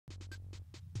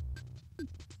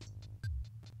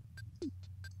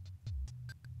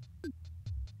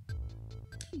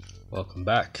Welcome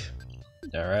back.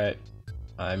 Alright,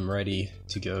 I'm ready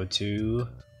to go to,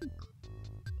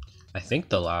 I think,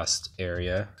 the last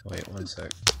area. Wait one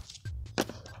sec.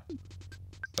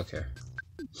 Okay.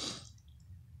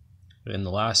 In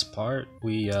the last part,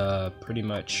 we pretty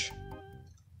much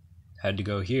had to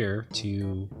go here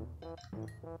to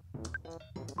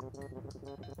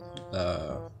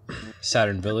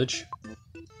Saturn Village.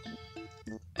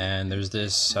 And there's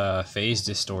this phase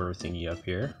distorter thingy up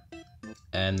here.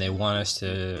 And they want us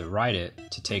to ride it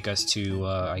to take us to,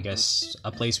 I guess,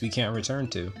 a place we can't return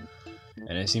to.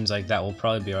 And it seems like that will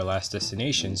probably be our last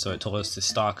destination, so it told us to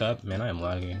stock up. Man, I am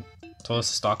lagging. It told us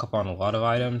to stock up on a lot of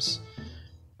items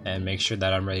and make sure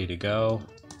that I'm ready to go.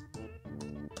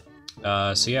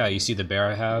 So yeah, you see the bear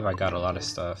I have? I got a lot of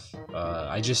stuff.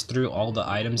 I just threw all the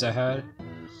items I had,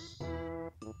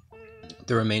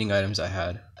 the remaining items I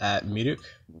had, at Miruk.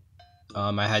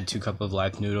 I had 2 cups of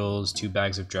live noodles, 2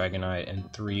 bags of dragonite,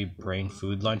 and 3 brain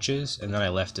food lunches, and then I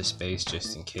left a space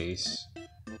just in case.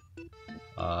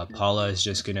 Paula is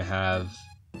just gonna have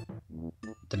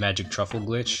the magic truffle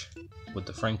glitch with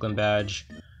the Franklin badge.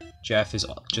 Jeff is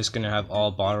just gonna have all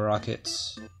bottle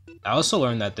rockets. I also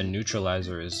learned that the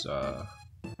neutralizer is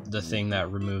the thing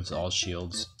that removes all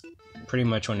shields. Pretty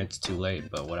much when it's too late,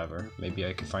 but whatever. Maybe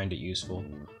I could find it useful.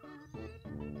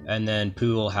 And then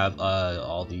Pooh will have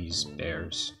all these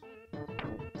bears.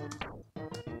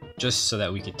 Just so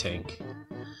that we could tank.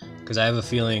 Because I have a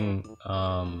feeling,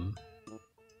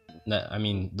 that, I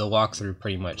mean, the walkthrough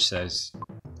pretty much says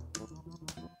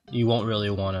you won't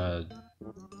really want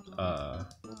to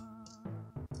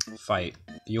fight.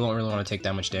 You won't really want to take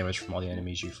that much damage from all the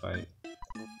enemies you fight.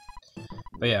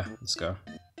 But yeah, let's go.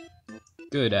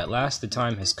 Good, at last the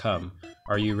time has come.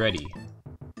 Are you ready?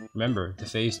 Remember, the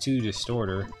Phase 2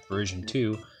 Distorter, version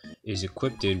 2, is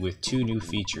equipped with 2 new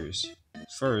features.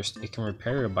 First, it can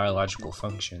repair your biological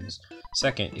functions.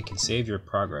 Second, it can save your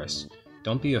progress.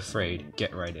 Don't be afraid,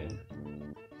 get right in.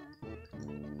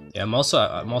 Yeah, I'm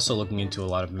also looking into a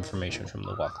lot of information from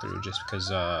the walkthrough, just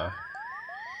because, yeah,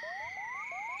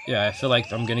 I feel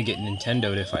like I'm gonna get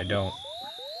Nintendo'd if I don't.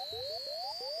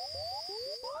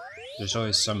 There's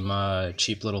always some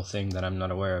cheap little thing that I'm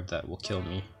not aware of that will kill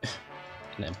me.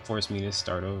 And then force me to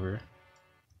start over.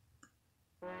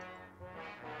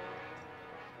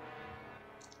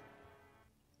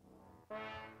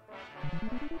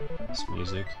 This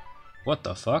music. What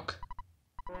the fuck?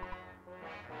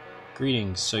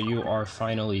 Greetings, so you are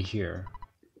finally here.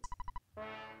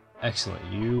 Excellent,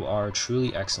 you are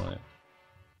truly excellent.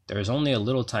 There is only a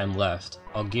little time left.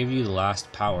 I'll give you the last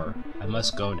power. I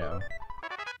must go now.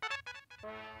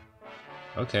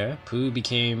 Okay, Pooh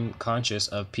became conscious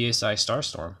of PSI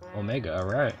Starstorm. Omega,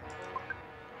 alright.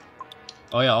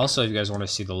 Oh yeah, also if you guys want to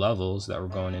see the levels that we're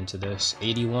going into this,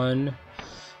 81,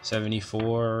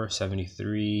 74,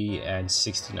 73, and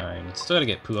 69. It's still gotta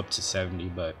get Pooh up to 70,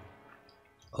 but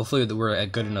hopefully we're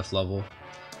at good enough level.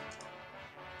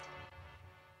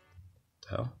 The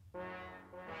hell?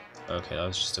 Okay, that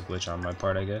was just a glitch on my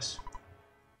part, I guess.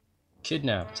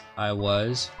 Kidnapped. I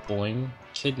was, boing,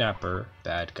 kidnapper,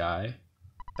 bad guy.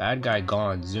 Bad guy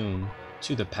gone, zoom,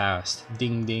 to the past,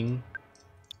 ding ding.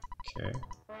 Okay.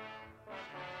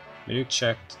 Miruk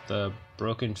checked the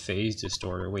broken phase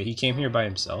distorter. Wait, he came here by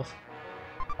himself?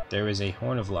 There is a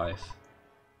horn of life.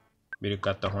 Miruk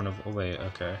got the horn of, oh wait,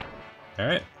 okay.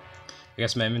 Alright. I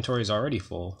guess my inventory is already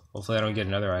full. Hopefully I don't get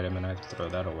another item and I have to throw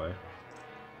that away.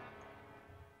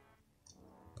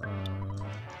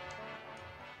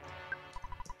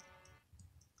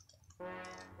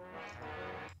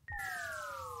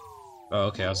 Oh,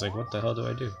 okay, I was like, what the hell do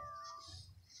I do?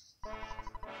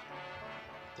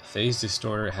 The phase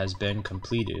distorter has been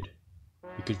completed.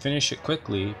 You could finish it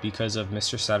quickly because of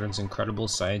Mr. Saturn's incredible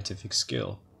scientific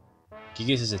skill.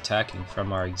 Giygas is attacking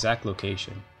from our exact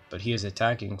location, but he is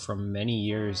attacking from many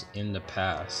years in the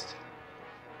past.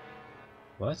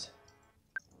 What?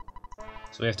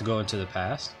 So we have to go into the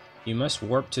past? You must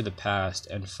warp to the past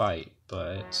and fight,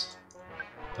 but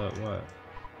what?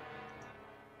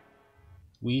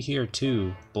 We here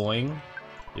too, boing.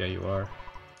 Yeah, you are.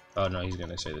 Oh no, he's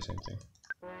gonna say the same thing.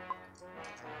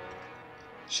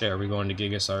 Shit, are we going to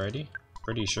giygas already?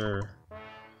 Pretty sure.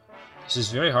 This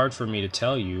is very hard for me to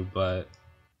tell you, but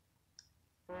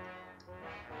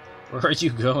where are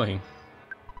you going?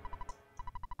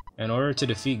 In order to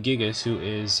defeat Giygas, who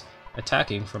is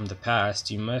attacking from the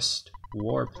past, you must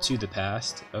warp to the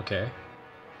past. Okay.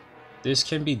 This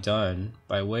can be done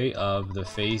by way of the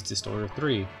Phase Distorter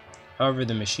 3. However,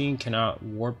 the machine cannot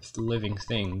warp living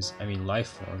things, I mean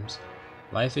life forms.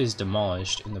 Life is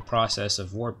demolished in the process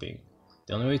of warping.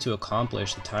 The only way to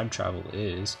accomplish the time travel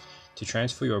is to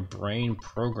transfer your brain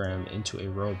program into a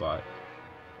robot.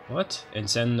 What? And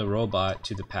send the robot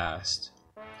to the past.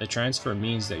 The transfer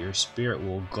means that your spirit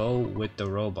will go with the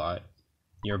robot.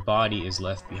 Your body is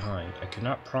left behind. I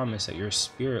cannot promise that your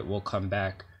spirit will come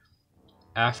back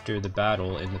after the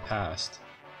battle in the past.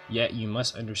 Yet you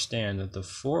must understand that the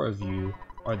 4 of you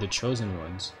are the chosen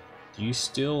ones. Do you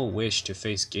still wish to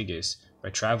face giygas by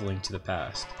traveling to the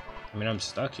past? I mean, I'm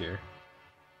stuck here.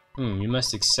 You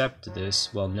must accept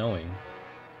this while knowing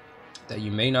that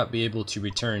you may not be able to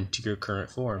return to your current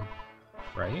form.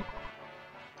 Right?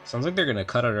 Sounds like they're gonna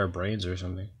cut out our brains or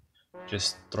something.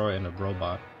 Just throw it in a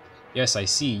robot. Yes, I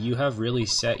see. You have really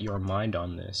set your mind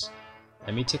on this.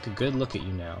 Let me take a good look at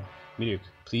you now. Meteor,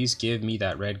 please give me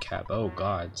that red cap. Oh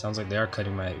god, sounds like they are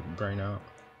cutting my brain out.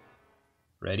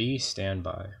 Ready? Stand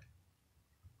by.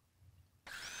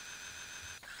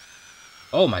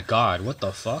 Oh my god, what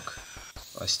the fuck?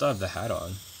 Oh, I still have the hat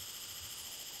on.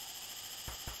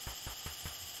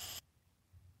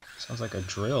 Sounds like a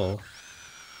drill.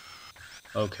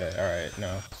 Okay, alright,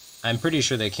 no. I'm pretty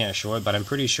sure they can't show it, but I'm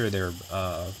pretty sure they're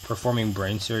performing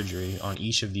brain surgery on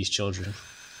each of these children.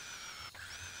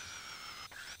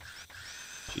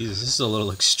 Jesus, this is a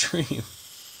little extreme.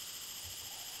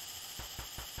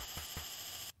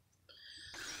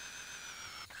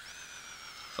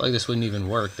 I feel like this wouldn't even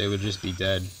work, they would just be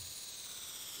dead.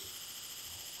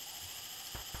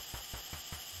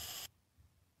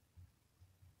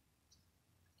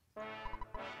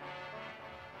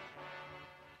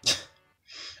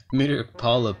 Meteor,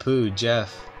 Paula, Pooh,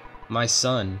 Jeff, my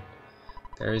son.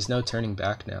 There is no turning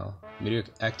back now. Meteor,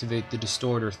 activate the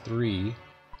Distorter 3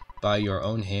 by your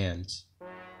own hands.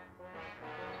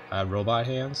 Robot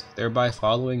hands? Thereby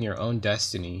following your own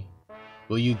destiny.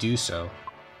 Will you do so?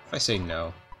 If I say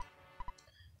no.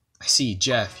 I see,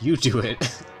 Jeff, you do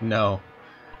it. No.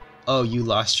 Oh, you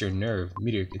lost your nerve.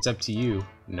 Meteor, it's up to you.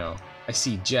 No. I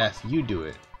see, Jeff, you do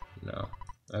it. No.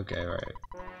 Okay, alright.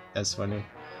 That's funny.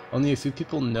 Only a few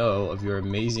people know of your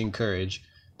amazing courage,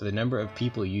 but the number of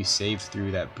people you saved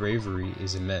through that bravery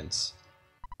is immense.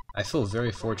 I feel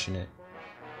very fortunate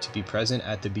to be present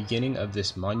at the beginning of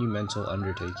this monumental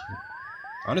undertaking.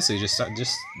 Honestly,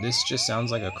 this just sounds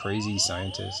like a crazy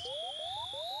scientist.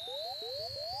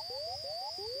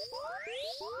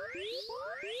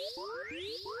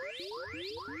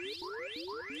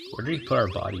 Where did he put our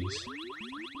bodies?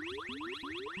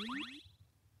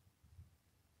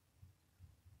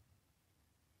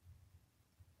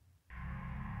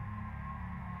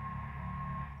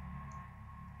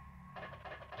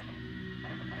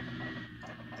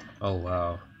 Oh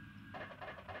wow.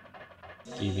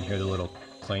 You even hear the little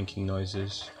clanking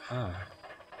noises. Ah.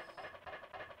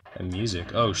 And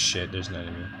music. Oh shit, there's an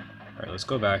enemy. Alright, let's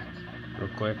go back real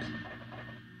quick.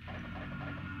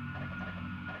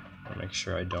 I'll make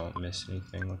sure I don't miss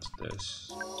anything. What's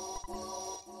this?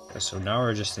 Okay, so now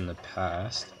we're just in the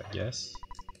past, I guess.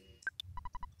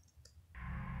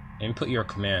 Input your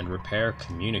command. Repair,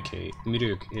 communicate.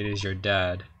 Meteor, it is your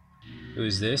dad. Who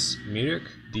is this? Meteor?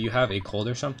 Do you have a cold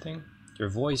or something? Your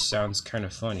voice sounds kind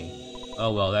of funny.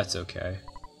 Oh well, that's okay.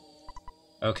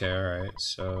 Okay, alright,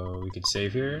 so we can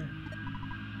save here?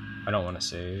 I don't want to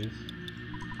save.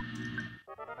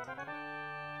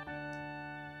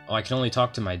 Oh, I can only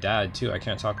talk to my dad too, I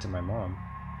can't talk to my mom.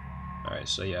 Alright,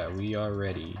 so yeah, we are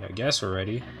ready. I guess we're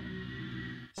ready.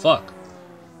 Fuck!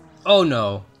 Oh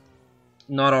no!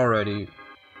 Not already.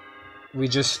 We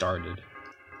just started.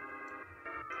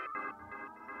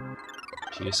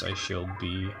 PSI shield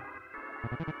B.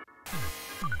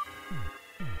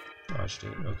 Dodged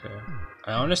it, okay.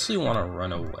 I honestly want to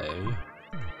run away.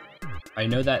 I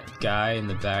know that guy in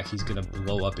the back, he's gonna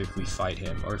blow up if we fight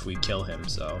him, or if we kill him,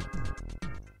 so...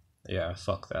 yeah,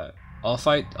 fuck that. I'll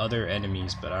fight other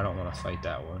enemies, but I don't want to fight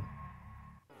that one.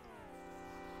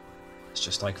 It's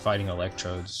just like fighting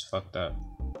electrodes, fuck that.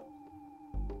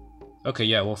 Okay,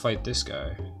 yeah, we'll fight this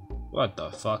guy. What the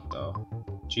fuck, though?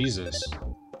 Jesus.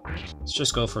 Let's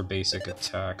just go for basic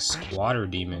attacks. Squatter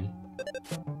demon.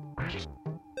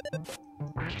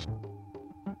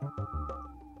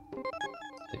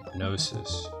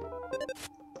 Hypnosis.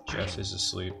 Jeff is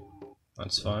asleep.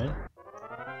 That's fine.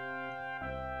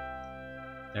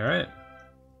 Alright.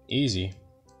 Easy.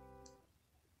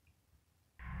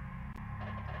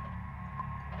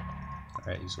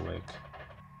 Alright, he's awake.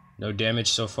 No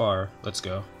damage so far. Let's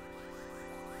go.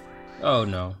 Oh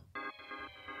no.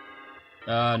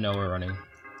 No, we're running.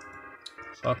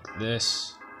 Fuck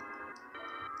this.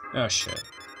 Oh shit.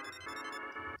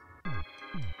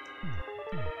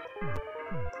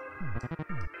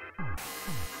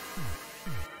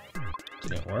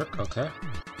 Didn't work, okay.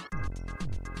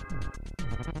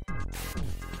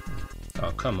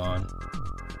 Oh, come on.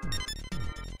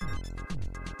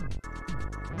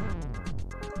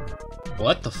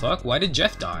 What the fuck? Why did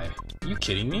Jeff die? Are you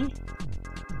kidding me?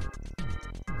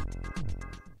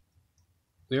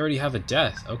 We already have a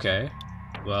death. Okay.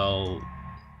 Well...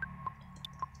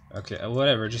 Okay,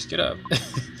 whatever. Just get up.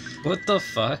 What the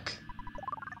fuck?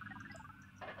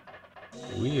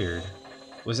 Weird.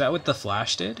 Was that what the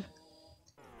flash did?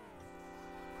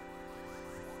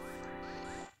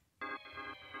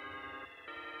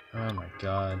 Oh my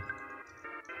god.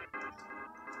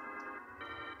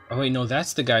 Oh wait, no,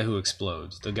 that's the guy who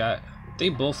explodes. The guy... They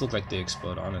both look like they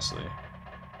explode, honestly.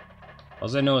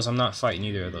 All I know is I'm not fighting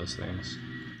either of those things.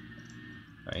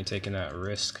 I ain't taking that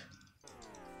risk.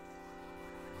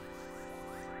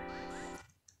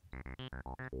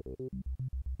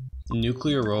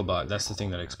 Nuclear robot, that's the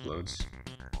thing that explodes.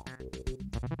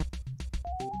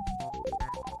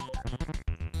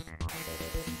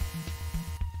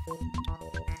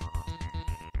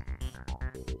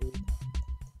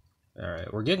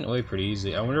 Alright, we're getting away pretty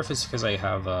easily. I wonder if it's because I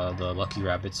have the Lucky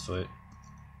Rabbit's foot,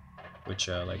 which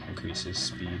like increases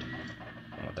speed.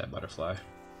 I want that butterfly.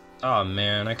 Oh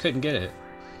man, I couldn't get it.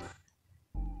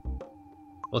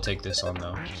 We'll take this on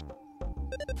though.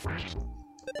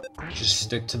 Just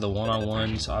stick to the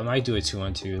one-on-ones. I might do a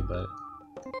 2-on-2, but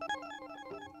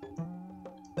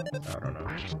I don't know.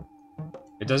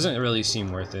 It doesn't really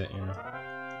seem worth it, you know.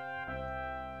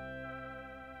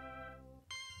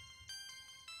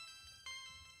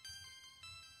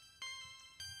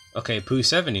 Okay, Pooh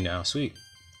 70 now, sweet.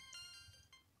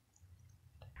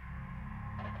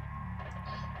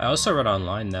 I also read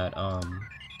online that I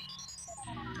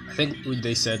think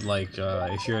they said like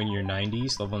if you're in your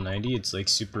 90s, level 90, it's like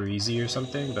super easy or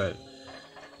something, but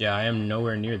yeah, I am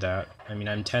nowhere near that. I mean,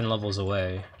 I'm 10 levels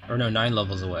away, or no, 9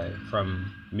 levels away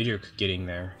from Meteor getting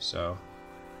there, so...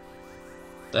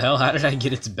 The hell, how did I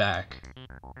get its back?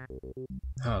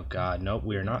 Oh god, nope,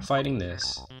 we are not fighting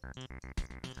this.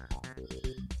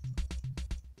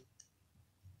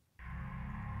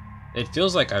 It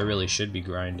feels like I really should be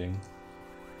grinding.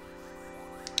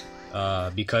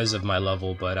 Because of my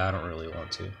level, but I don't really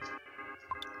want to.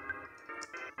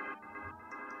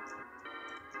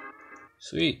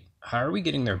 Sweet. How are we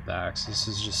getting their backs? This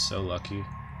is just so lucky.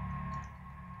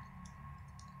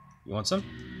 You want some?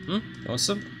 You want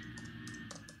some?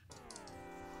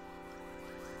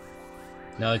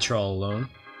 Now that you're all alone.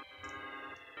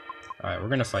 Alright, we're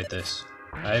gonna fight this.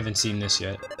 I haven't seen this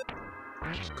yet.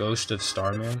 Ghost of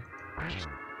Starman.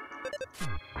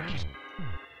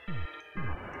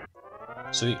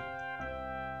 Sweet.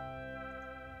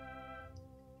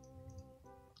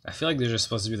 I feel like they're just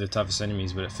supposed to be the toughest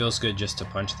enemies, but it feels good just to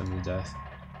punch them to death.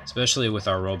 Especially with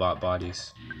our robot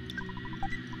bodies.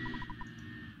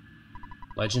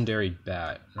 Legendary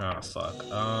bat. Oh, fuck.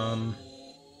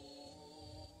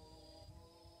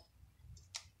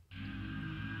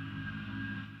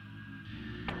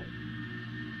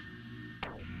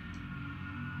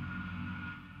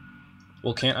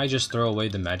 Well, can't I just throw away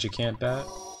the Magicant bat?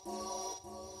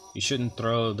 You shouldn't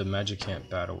throw the Magicant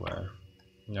bat away.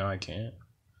 No, I can't.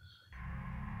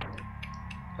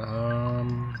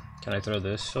 Can I throw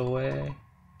this away?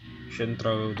 Shouldn't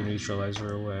throw the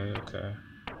neutralizer away, okay.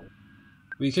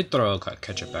 We could throw a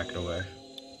ketchup packet away.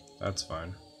 That's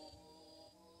fine.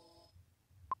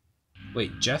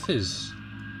 Wait, Jeff is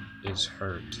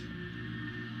hurt.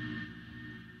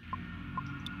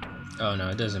 Oh no,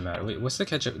 it doesn't matter. Wait, what's the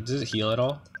ketchup? Does it heal at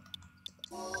all?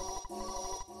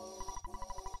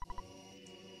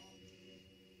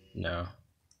 No.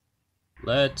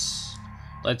 Let's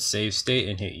save state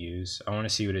and hit use. I want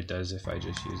to see what it does if I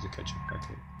just use the ketchup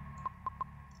packet.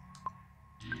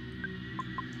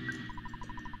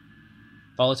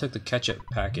 Paula took the ketchup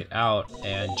packet out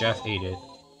and Jeff ate it.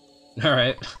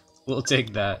 Alright, we'll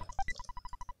take that.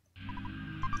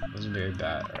 It wasn't very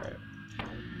bad, alright.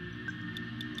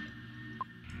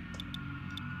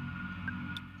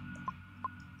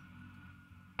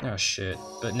 Oh shit,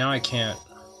 but now I can't.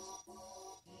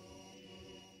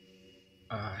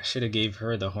 I should have gave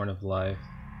her the Horn of Life.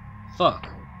 Fuck.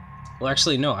 Well,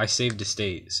 actually, no, I saved a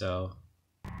state, so...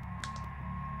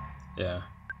 Yeah.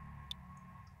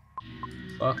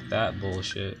 Fuck that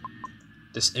bullshit.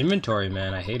 This inventory,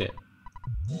 man, I hate it.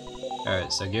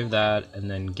 Alright, so give that,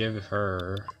 and then give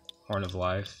her Horn of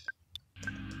Life.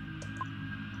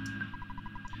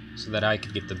 So that I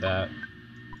could get the bat.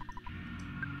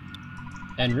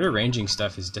 And rearranging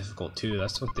stuff is difficult too,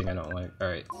 that's one thing I don't like.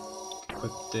 Alright,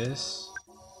 equip this.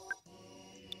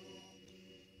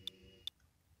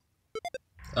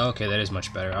 Okay, that is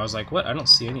much better. I was like, what? I don't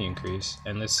see any increase.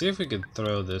 And let's see if we could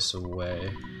throw this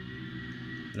away.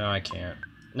 No, I can't.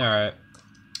 Alright,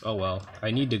 Oh well,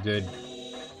 I need a good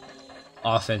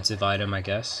offensive item, I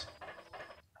guess.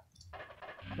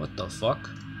 What the fuck?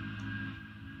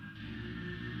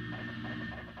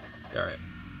 Alright.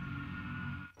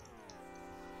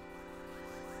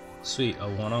 Sweet, a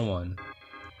one-on-one.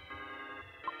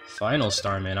 Final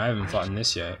star, man. I haven't fought in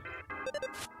this yet.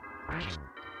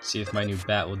 See if my new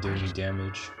bat will do any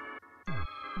damage.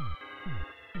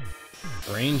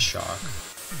 Brain shock.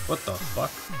 What the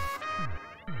fuck?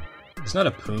 It's not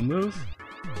a poo move?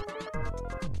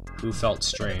 Who felt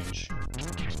strange?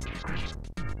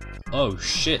 Oh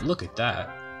shit, look at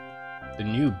that. The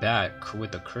new bat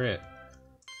with the crit.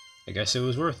 I guess it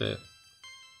was worth it.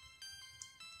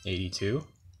 82.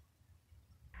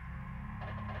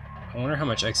 I wonder how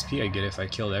much XP I'd get if I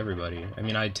killed everybody. I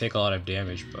mean, I'd take a lot of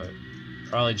damage, but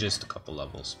probably just a couple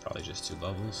levels. Probably just 2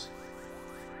 levels.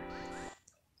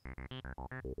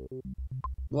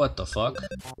 What the fuck?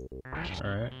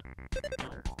 Alright.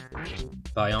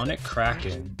 Bionic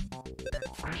Kraken.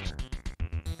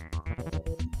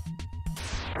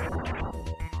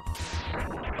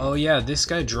 Oh yeah, this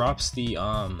guy drops the,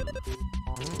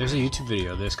 there's a YouTube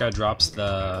video. This guy drops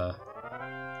the...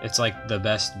 It's like the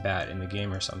best bat in the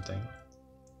game or something.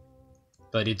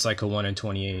 But it's like a 1 in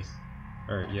 28th.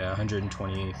 Or, yeah,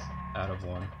 128th out of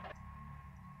 1.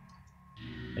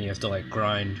 And you have to, like,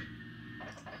 grind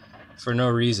for no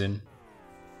reason.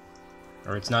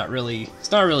 Or it's not really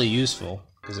useful.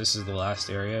 Because this is the last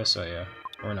area, so yeah,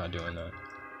 we're not doing that.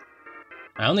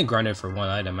 I only grinded for 1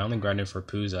 item. I only grinded for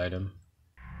Pooh's item.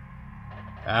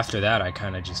 After that, I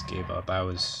kind of just gave up. I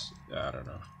don't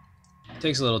know. It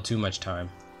takes a little too much time.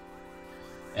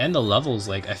 And the levels,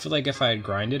 like, I feel like if I had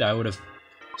grinded, I would have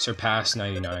surpassed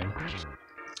 99.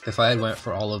 If I had went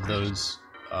for all of those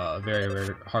very,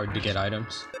 very hard to get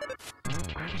items.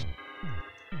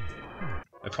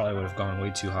 I probably would have gone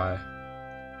way too high.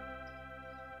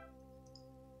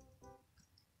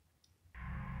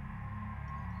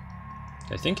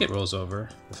 I think it rolls over,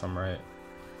 if I'm right.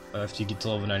 After you get to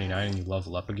level 99 and you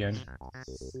level up again.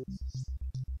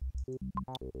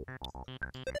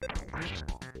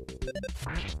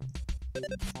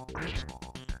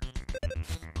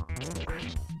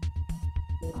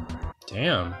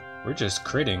 Damn, we're just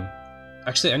critting.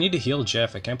 Actually, I need to heal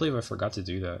Jeff. I can't believe I forgot to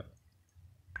do that.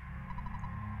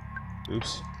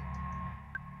 Oops.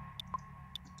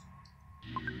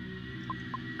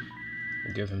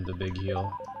 I'll give him the big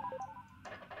heal.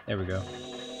 There we go.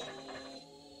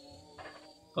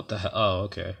 What the hell? Oh,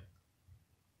 okay.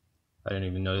 I didn't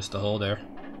even notice the hole there.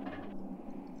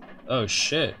 Oh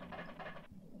shit.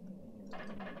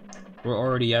 We're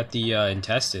already at the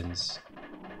intestines.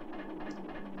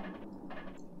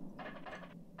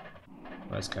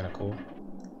 That's kind of cool.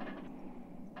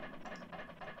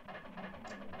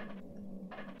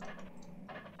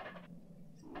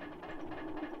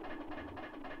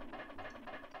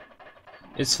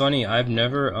 It's funny, I've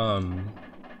never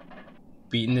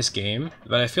beaten this game,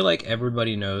 but I feel like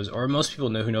everybody knows, or most people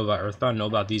know who know about Earthbound know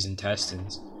about these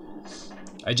intestines.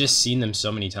 I just seen them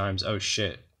so many times. Oh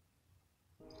shit.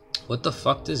 What the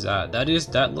fuck does that?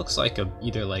 That looks like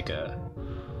either like a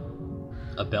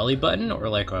belly button or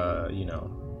like a, you know,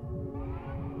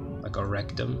 like a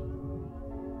rectum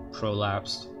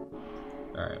prolapsed.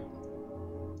 All right.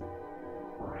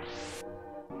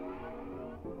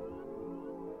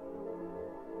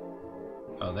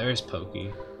 Oh, there's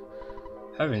Pokey.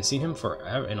 Haven't seen him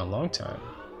in a long time.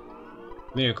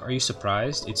 Mirik, are you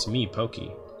surprised? It's me,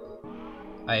 Pokey.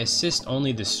 I assist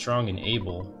only the strong and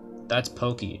able. That's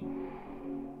Pokey.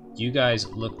 You guys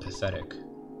look pathetic.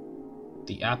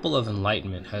 The Apple of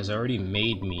Enlightenment has already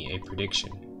made me a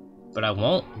prediction, but I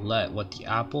won't let what the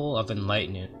Apple of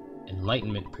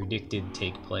Enlightenment predicted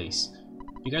take place.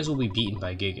 You guys will be beaten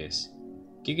by giygas.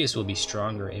 Giygas will be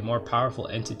stronger, a more powerful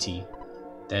entity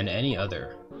than any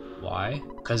other. Why?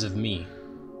 Because of me.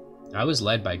 I was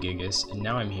led by giygas, and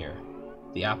now I'm here.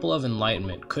 The Apple of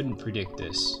Enlightenment couldn't predict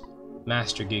this.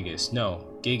 Master Giygas,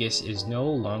 no. Giygas is no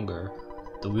longer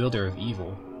the wielder of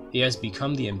evil. He has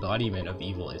become the embodiment of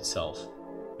evil itself,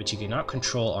 which he cannot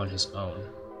control on his own.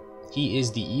 He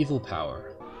is the evil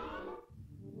power.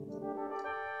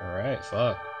 Alright,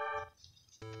 fuck.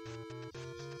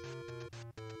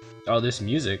 Oh, this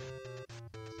music.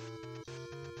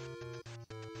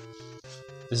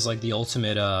 This is like the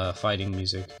ultimate fighting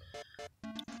music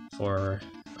for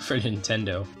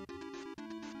Nintendo.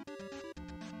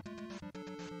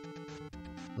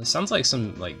 This sounds like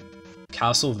some like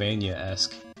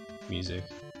Castlevania-esque music.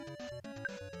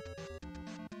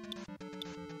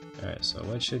 Alright, so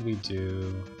what should we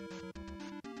do?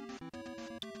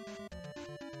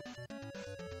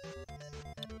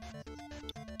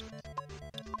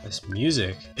 This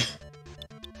music.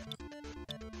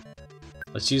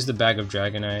 Let's use the bag of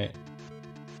Dragonite.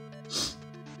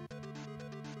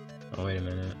 Oh, wait a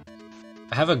minute.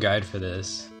 I have a guide for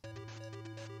this.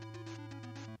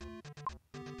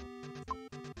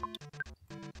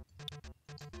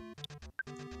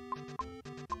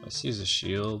 Let's use a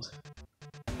shield.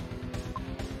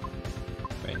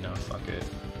 Wait, no, fuck it.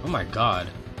 Oh my god.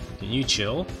 Can you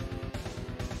chill?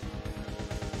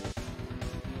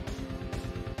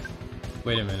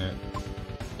 Wait a minute.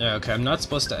 Yeah, okay, I'm not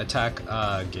supposed to attack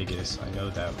Giygas, I know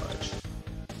that much.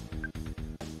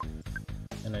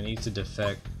 And I need to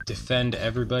defend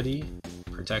everybody,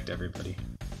 protect everybody.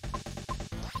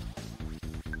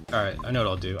 Alright, I know what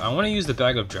I'll do. I want to use the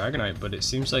bag of Dragonite, but it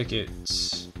seems like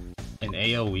it's an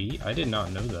AoE. I did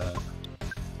not know that.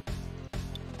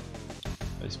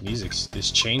 This music,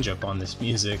 this change up on this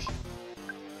music.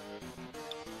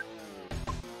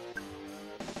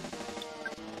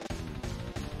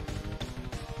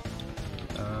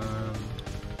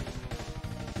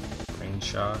 Brain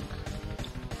shock.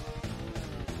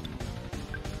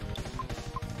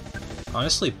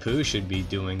 Honestly, Pooh should be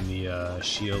doing the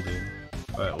shielding,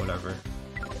 but whatever.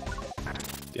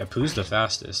 Yeah, Pooh's the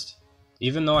fastest.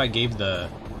 Even though I gave the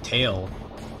tail,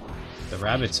 the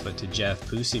rabbit's foot to Jeff,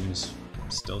 Pooh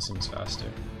still seems faster.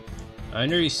 I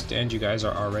understand you guys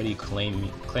are already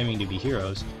claiming to be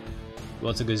heroes.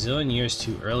 Well, it's a gazillion years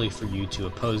too early for you to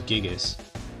oppose Giygas.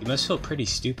 You must feel pretty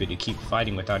stupid to keep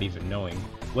fighting without even knowing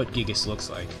what Giygas looks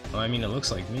like. Well, I mean, it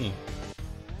looks like me.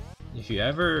 If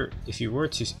you were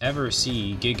to ever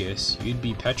see Giygas, you'd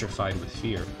be petrified with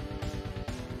fear.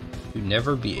 You'd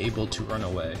never be able to run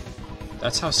away.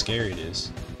 That's how scary it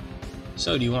is.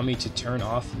 So, do you want me to turn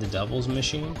off the devil's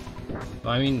machine?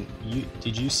 Well, I mean,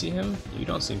 did you see him? You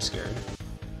don't seem scared.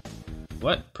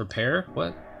 What? Prepare?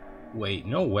 What? Wait,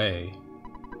 no way.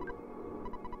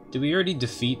 Did we already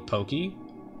defeat Pokey?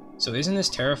 So isn't this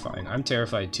terrifying? I'm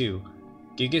terrified too.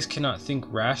 Giygas cannot think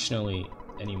rationally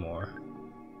anymore.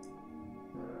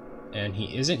 And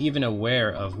he isn't even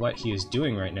aware of what he is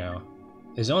doing right now.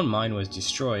 His own mind was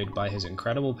destroyed by his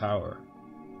incredible power.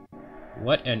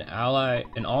 What an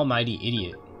almighty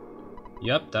idiot.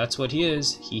 Yup, that's what he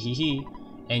is, he.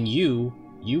 And you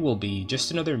will be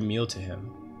just another meal to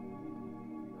him.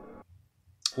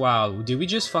 Wow, did we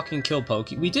just fucking kill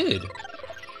Pokey? We did!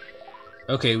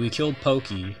 Okay, we killed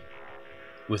Pokey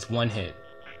with one hit.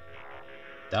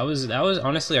 That was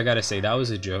honestly, I gotta say, that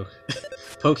was a joke.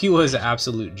 Pokey was an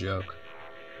absolute joke.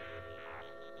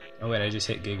 Oh wait, I just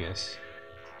hit Giygas.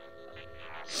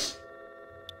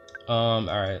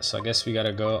 Alright, so I guess we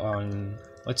gotta go on...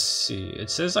 Let's see, it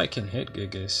says I can hit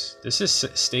Giygas. This is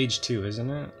stage 2, isn't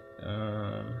it?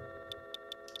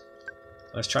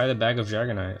 Let's try the bag of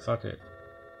Dragonite, fuck it.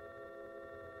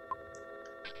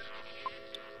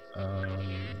 I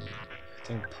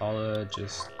think Paula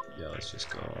just... Yeah, let's just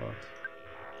go off.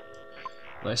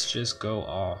 Let's just go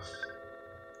off.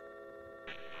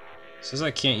 It says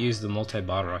I can't use the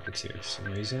multi-bottle rockets here for some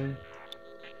reason.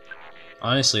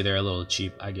 Honestly, they're a little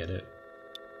cheap, I get it.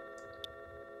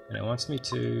 And it wants me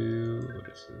to...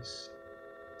 What is this?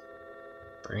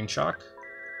 Brain shock?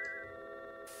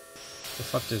 What the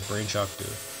fuck does brain shock do?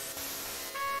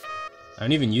 I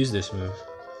don't even use this move.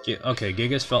 Okay,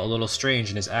 Giygas felt a little strange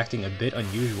and is acting a bit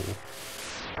unusual.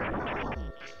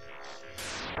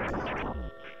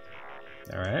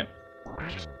 Alright.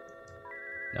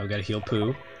 Now we gotta heal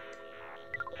Pooh.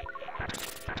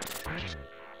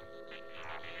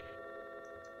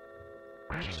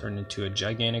 Turned into a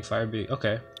gigantic fire beak.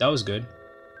 Okay, that was good.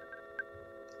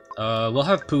 We'll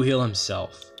have Pooh heal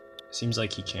himself. Seems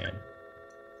like he can.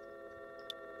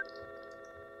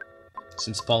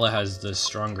 Since Paula has the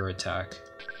stronger attack.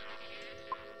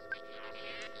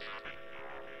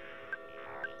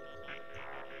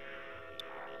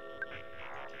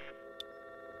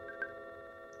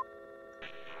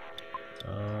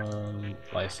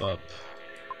 Life up.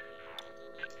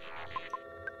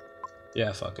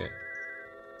 Yeah, fuck it.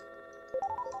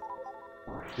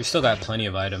 We still got plenty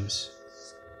of items.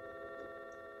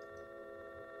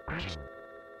 I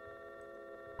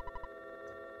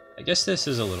guess this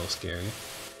is a little scary.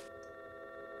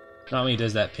 Not when he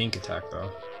does that pink attack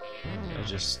though.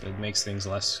 It makes things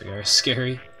less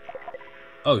scary.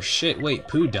 Oh shit, wait,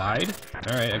 Pooh died?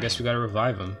 Alright, I guess we gotta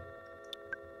revive him.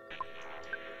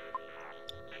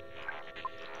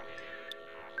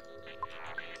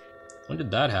 When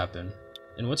did that happen?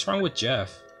 And what's wrong with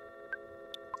Jeff?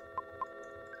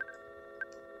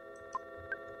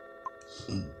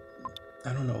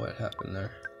 I don't know what happened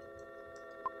there.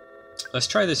 Let's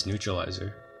try this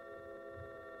neutralizer.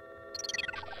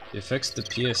 The effects the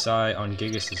PSI on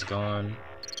Giygas is gone.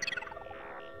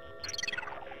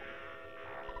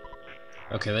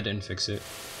 Okay, that didn't fix it.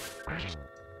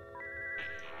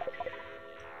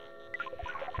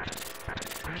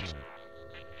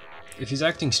 If he's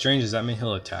acting strange, does that mean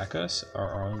he'll attack us?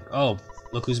 Oh,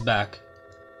 look who's back.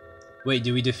 Wait,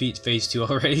 did we defeat phase 2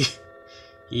 already?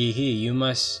 Hee hee, you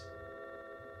must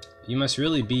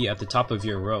really be at the top of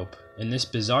your rope. In this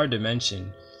bizarre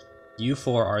dimension, you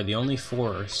four are the only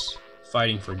force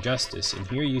fighting for justice, and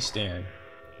here you stand,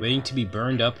 waiting to be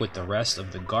burned up with the rest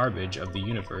of the garbage of the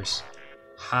universe.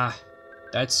 Ha,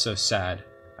 that's so sad.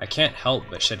 I can't help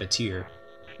but shed a tear.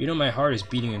 You know, my heart is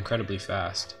beating incredibly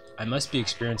fast. I must be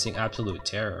experiencing absolute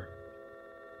terror.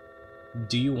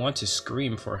 Do you want to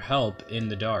scream for help in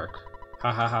the dark?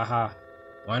 Ha ha ha ha.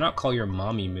 Why not call your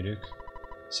mommy, Miduk?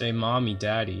 Say, Mommy,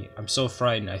 Daddy, I'm so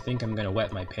frightened I think I'm gonna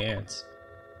wet my pants.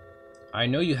 I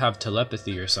know you have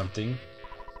telepathy or something,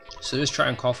 so just try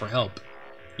and call for help.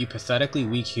 You pathetically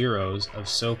weak heroes of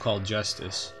so-called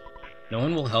justice. No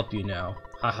one will help you now.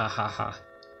 Ha ha ha ha.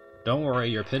 Don't worry,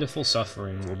 your pitiful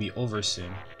suffering will be over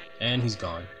soon. And he's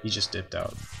gone. He just dipped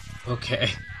out. Okay.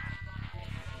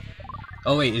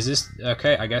 Oh wait, is this...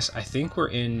 Okay, I think we're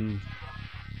in...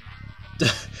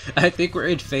 I think we're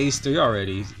in phase 3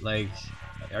 already. Like,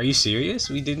 are you serious?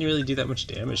 We didn't really do that much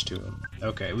damage to him.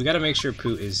 Okay, we gotta make sure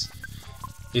Poot is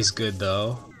good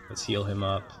though. Let's heal him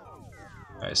up.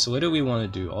 Alright, so what do we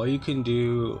want to do? All you can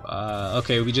do...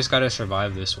 okay, we just gotta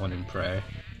survive this one and pray.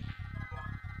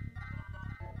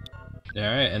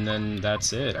 Alright, and then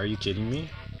that's it. Are you kidding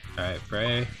me? Alright,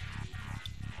 pray.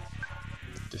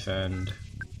 Defend.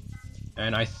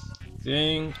 And I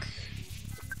think...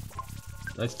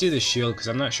 Let's do the shield, because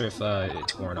I'm not sure if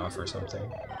it's worn off or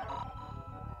something.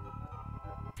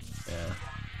 Yeah.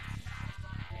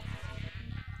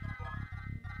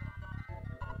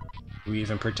 We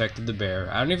even protected the bear.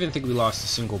 I don't even think we lost a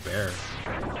single bear.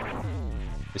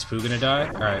 Is Pooh gonna die?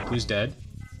 Alright, Pooh's dead.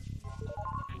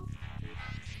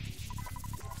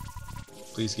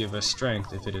 Please give us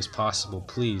strength if it is possible.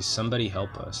 Please, somebody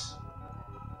help us.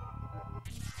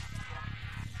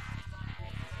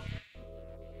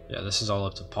 Yeah, this is all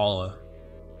up to Paula.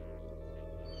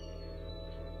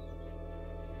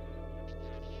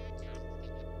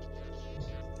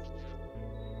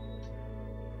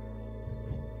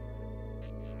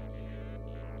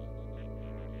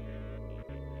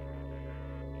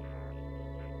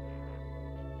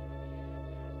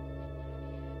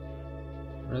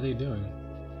 What are they doing?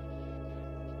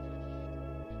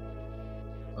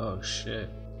 Oh shit.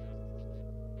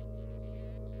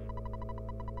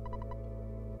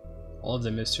 All of the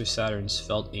Mr. Saturns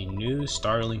felt a new,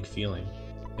 startling feeling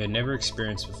they had never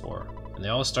experienced before, and they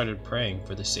all started praying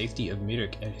for the safety of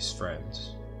Mirik and his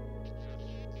friends.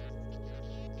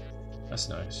 That's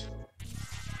nice.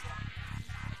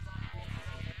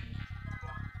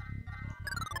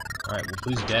 Alright, well,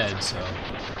 Pooh's dead, so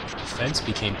the fence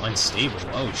became unstable.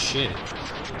 Oh shit.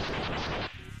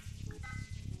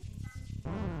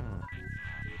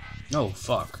 Oh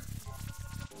fuck.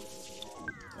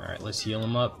 Alright, let's heal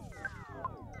him up.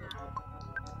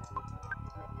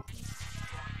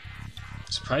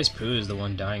 Surprised Pooh is the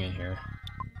one dying in here.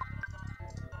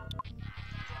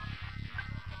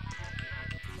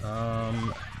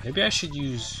 Maybe I should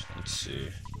use... Let's see.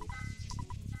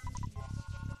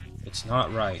 It's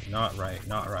not right, not right,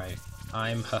 not right.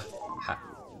 I'm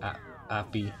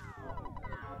happy.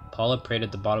 Paula prayed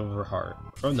at the bottom of her heart.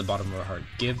 From the bottom of her heart.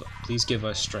 Please give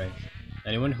us strength.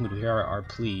 Anyone who would hear our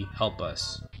plea, help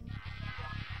us.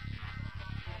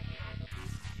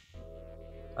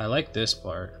 I like this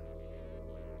part.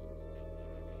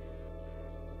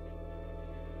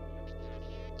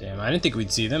 Damn, I didn't think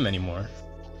we'd see them anymore.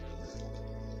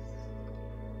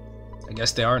 I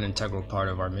guess they are an integral part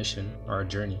of our mission, or our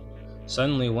journey.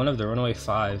 Suddenly, one of the Runaway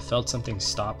Five felt something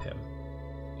stop him,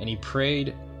 and he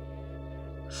prayed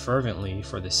fervently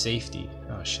for the safety.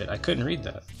 Oh shit, I couldn't read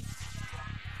that.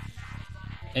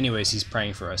 Anyways, he's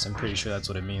praying for us. I'm pretty sure that's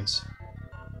what it means.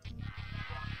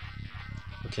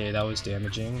 Okay, that was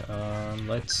damaging.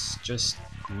 Let's just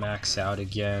max out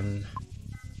again.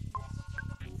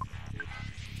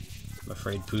 I'm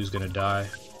afraid Pooh's gonna die.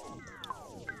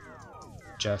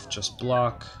 Jeff, just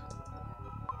block.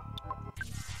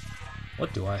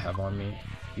 What do I have on me?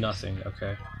 Nothing,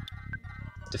 okay.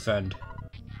 Defend.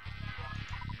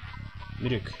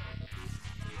 Mirik.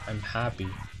 I'm happy.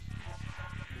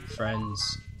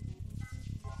 Friends.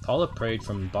 Paula prayed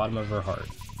from the bottom of her heart.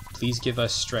 Please give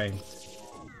us strength.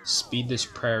 Speed this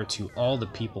prayer to all the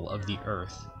people of the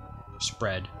earth.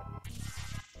 Spread.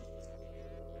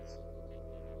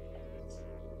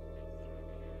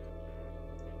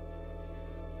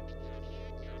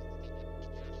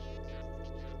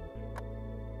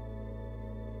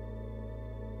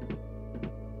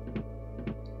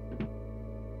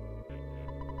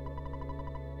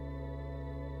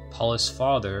 Paula's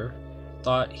father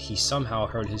thought he somehow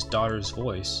heard his daughter's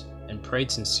voice and prayed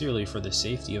sincerely for the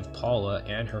safety of Paula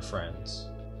and her friends.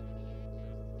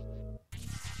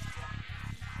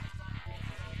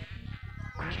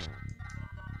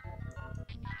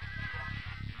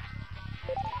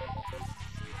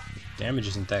 Damage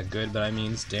isn't that good, but I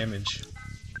mean, it's damage.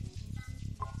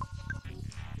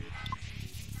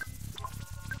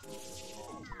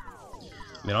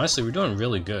 I mean, honestly, we're doing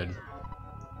really good.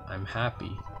 I'm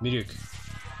happy. Miryuk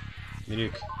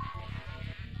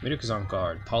is on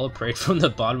guard. Paula prayed from the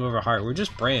bottom of her heart. We're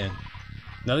just praying.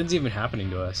 Nothing's even happening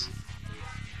to us.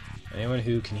 Anyone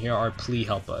who can hear our plea,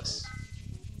 help us.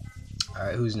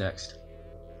 Alright, who's next?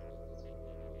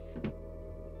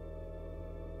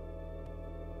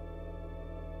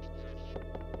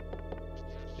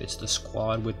 It's the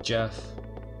squad with Jeff.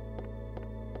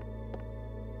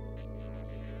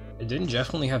 Didn't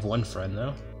Jeff only have one friend,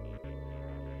 though?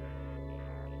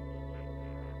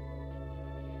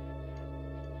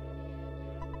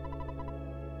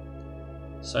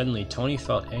 Suddenly, Tony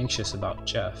felt anxious about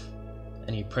Jeff,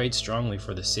 and he prayed strongly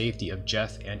for the safety of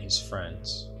Jeff and his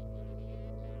friends.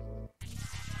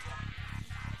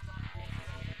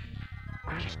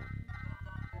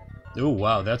 Oh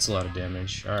wow, that's a lot of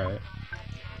damage. Alright.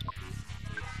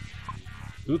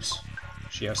 Oops.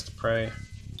 She has to pray.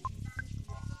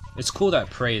 It's cool that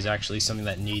pray is actually something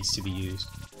that needs to be used.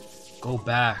 Go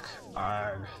back.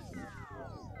 Arg.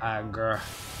 Agr.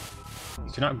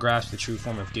 You cannot grasp the true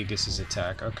form of Giygas'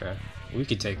 attack. Okay. We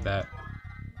could take that.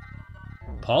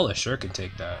 Paula sure can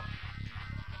take that.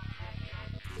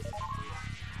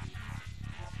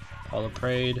 Paula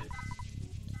prayed.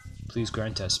 Please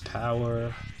grant us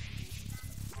power.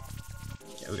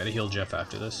 Yeah, we gotta heal Jeff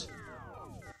after this.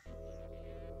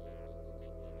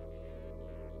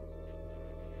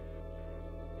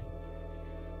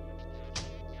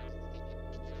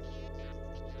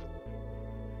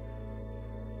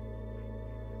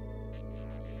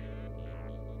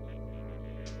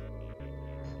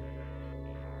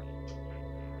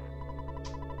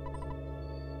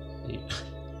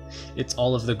 It's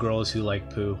all of the girls who like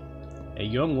Pooh. A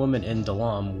young woman in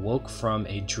Dalam woke from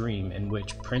a dream in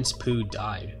which Prince Pooh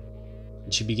died,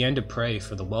 and she began to pray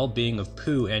for the well-being of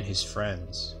Pooh and his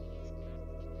friends.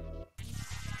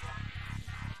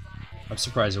 I'm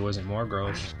surprised there wasn't more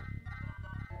girls.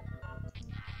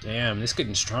 Damn, this is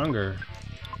getting stronger.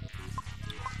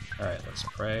 Alright, let's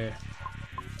pray.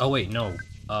 Oh wait, no.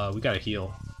 We gotta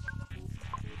heal.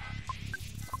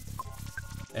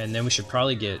 And then we should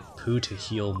probably get Pooh to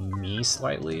heal me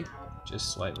slightly.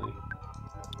 Just slightly.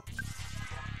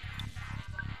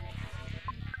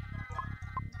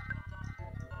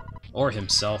 Or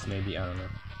himself, maybe, I don't know.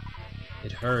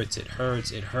 It hurts, it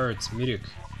hurts, it hurts. Miryuk.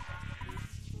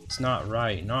 It's not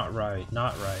right, not right,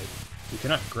 not right. We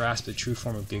cannot grasp the true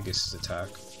form of Giygas' attack.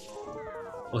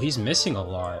 Well, he's missing a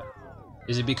lot.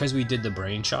 Is it because we did the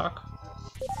brain shock?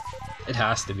 It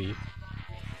has to be.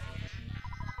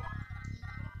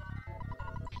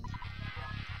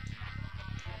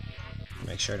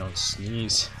 Make sure I don't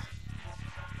sneeze.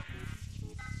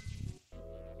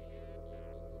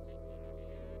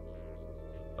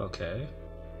 Okay.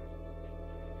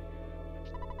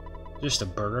 Just a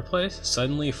burger place?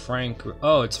 Suddenly Frank...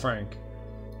 Oh, it's Frank.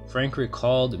 Frank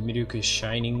recalled Miryuk's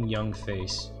shining young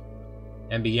face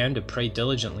and began to pray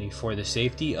diligently for the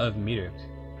safety of Miryuk.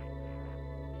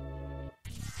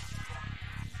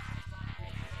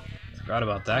 Forgot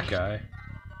about that guy.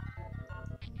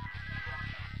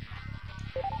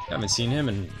 I haven't seen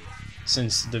him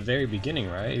since the very beginning,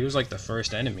 right? He was like the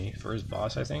first enemy, first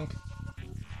boss, I think.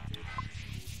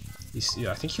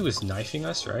 I think he was knifing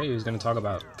us, right? He was going to talk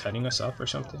about cutting us up or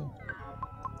something.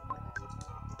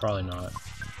 Probably not,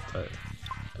 but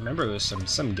I remember it was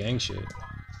some gang shit.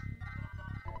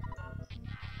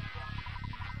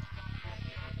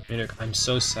 Miryuk, I'm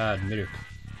so sad, Miryuk.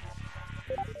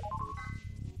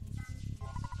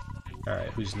 Alright,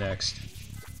 who's next?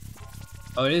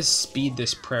 Oh, it is speed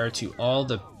this prayer to all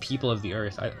the people of the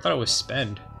earth. I thought it was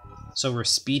spend. So we're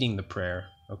speeding the prayer.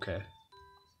 Okay.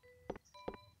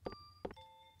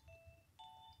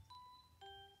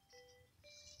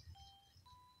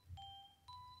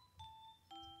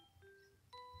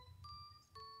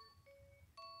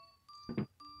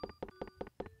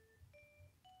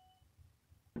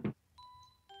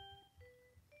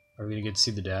 Are we gonna get to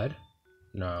see the dad?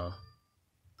 No.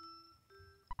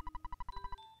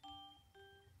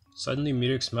 Suddenly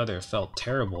Miryuk's mother felt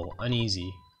terrible,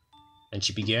 uneasy, and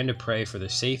she began to pray for the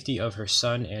safety of her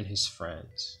son and his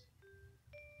friends.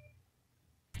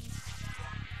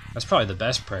 That's probably the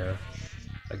best prayer,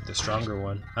 like the stronger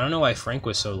one. I don't know why Frank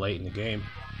was so late in the game.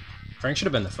 Frank should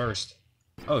have been the first.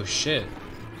 Oh shit.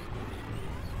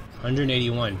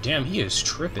 181. Damn, he is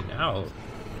tripping out.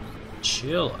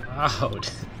 Chill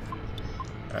out.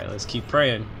 Alright, let's keep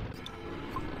praying.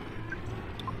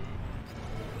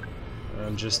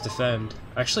 Just defend.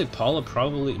 Actually, Paula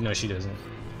probably... No, she doesn't.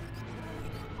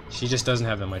 She just doesn't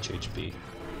have that much HP.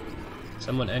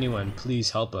 Someone, anyone,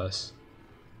 please help us.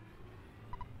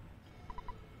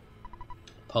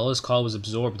 Paula's call was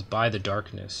absorbed by the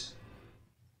darkness.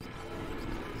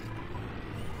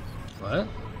 What?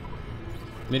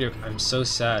 Miduk, I'm so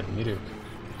sad. Miduk,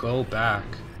 go back.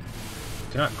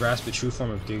 You cannot grasp the true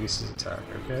form of giygas' attack,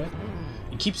 okay?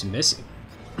 He keeps missing.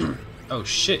 Oh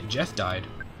shit, Jeff died.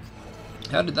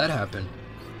 How did that happen?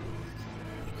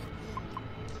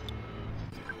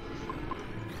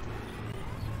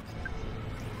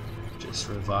 Just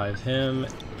revive him,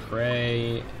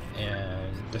 pray,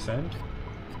 and defend.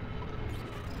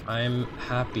 I'm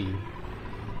happy.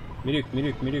 Miduk,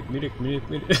 Miduk, Miduk, Miduk, Miduk,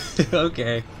 Miduk.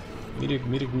 Okay. Miduk,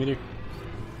 Miduk, Miduk.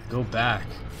 Go back.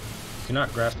 You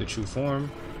cannot grasp the true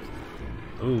form.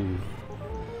 Ooh.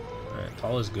 Alright,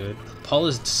 Paula's good.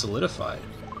 Paula's solidified.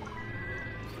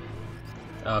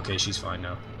 Okay, she's fine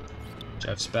now.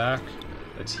 Jeff's back.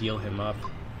 Let's heal him up.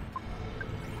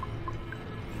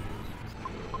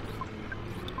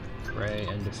 Pray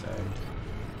and defend.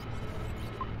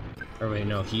 Or wait,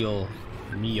 no, heal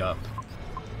me up.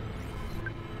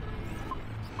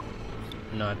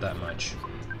 Not that much.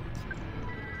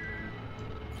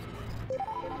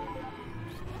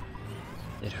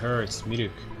 It hurts,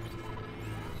 Miduk.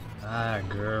 Ah,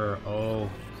 girl. Oh.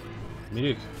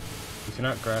 Miduk. You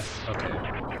cannot grasp. Okay.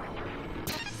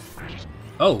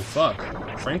 Oh, fuck.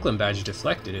 Franklin badge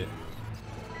deflected it.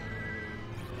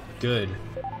 Good.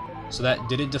 So that,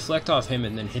 did it deflect off him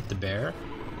and then hit the bear?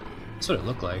 That's what it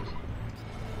looked like.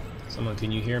 Someone,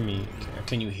 can you hear me?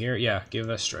 Can you hear? Yeah, give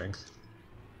us strength.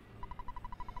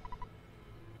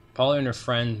 Paula and her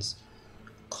friends'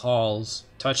 calls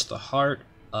touch the heart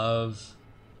of...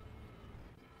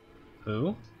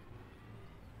 Who?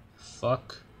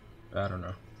 Fuck. I don't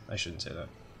know. I shouldn't say that.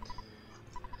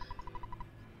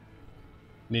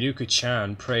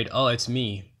 Miruka-chan prayed... Oh, it's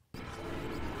me.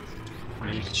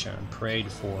 Miruka-chan prayed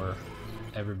for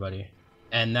everybody.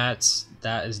 And that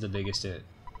is the biggest hit.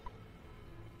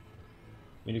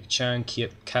 Miruka-chan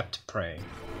kept praying.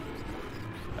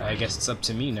 I guess it's up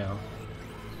to me now.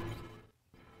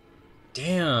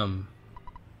 Damn!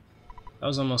 That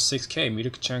was almost 6k.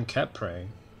 Miruka-chan kept praying.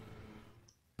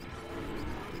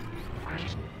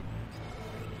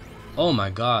 Oh my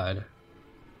god.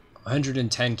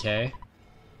 110k.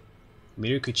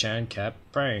 Miruka-chan kept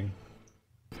praying.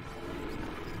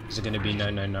 Is it gonna be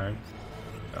 999?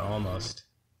 Oh, almost.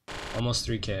 Almost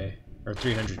 3k. Or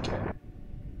 300k.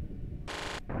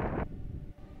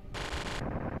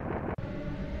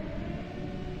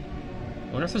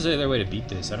 I wonder if there's any other way to beat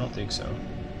this. I don't think so.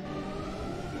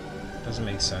 Doesn't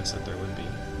make sense that there would be.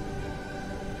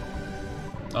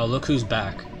 Oh, look who's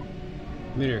back.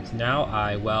 Miduk,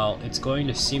 now well, it's going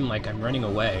to seem like I'm running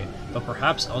away, but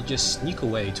perhaps I'll just sneak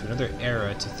away to another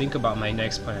era to think about my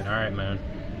next plan. Alright, man.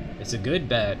 It's a good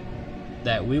bet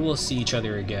that we will see each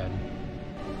other again.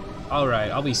 Alright,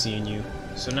 I'll be seeing you.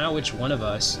 So now which one of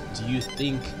us do you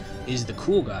think is the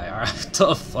cool guy? Alright, what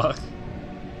the fuck?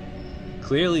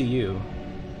 Clearly you.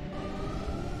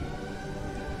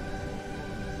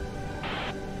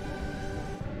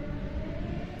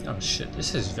 Oh shit,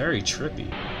 this is very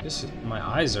trippy. My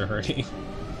eyes are hurting.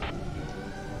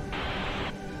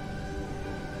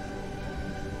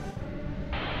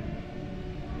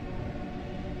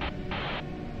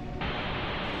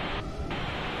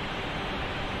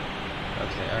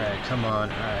 Okay, alright, come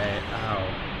on, alright, ow.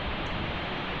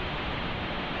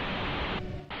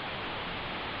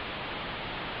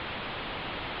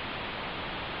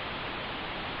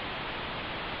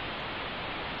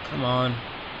 Come on.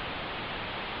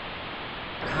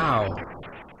 Ow.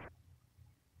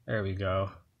 There we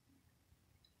go.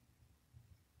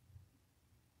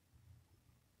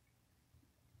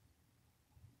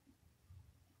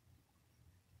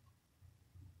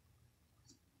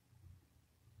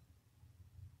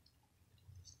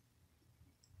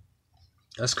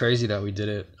 That's crazy that we did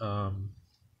it. And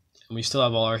we still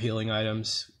have all our healing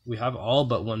items. We have all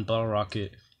but one bottle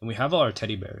rocket, and we have all our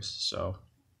teddy bears, so...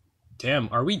 Damn,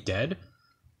 are we dead?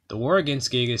 The war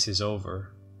against giygas is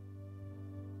over.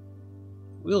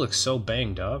 We look so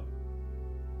banged up.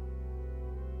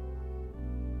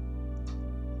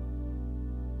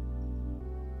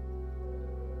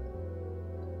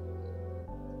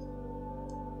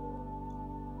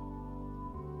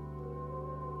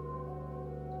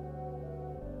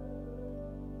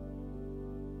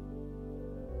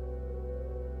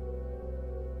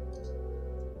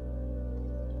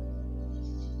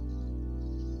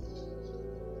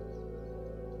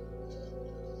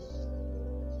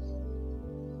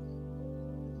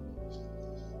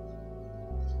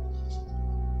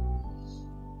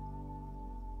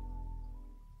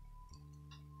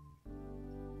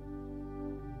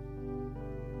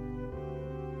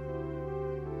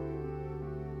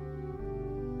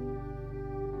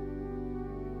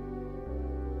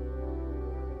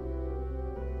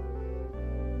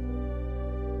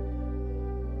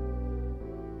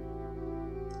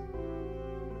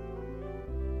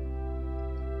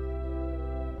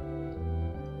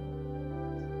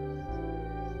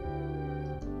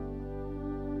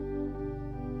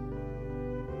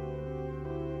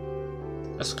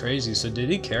 That's crazy. So did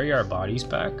he carry our bodies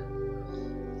back?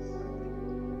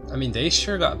 I mean, they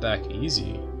sure got back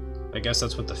easy. I guess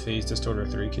that's what the Phase Distorter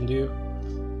 3 can do.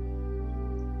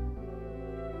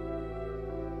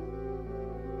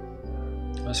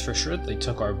 That's for sure that they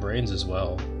took our brains as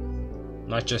well.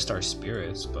 Not just our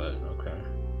spirits, but okay.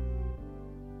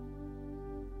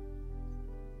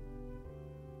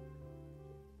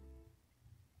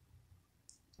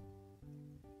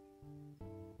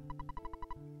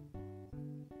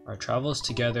 Our travels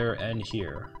together end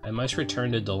here. I must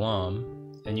return to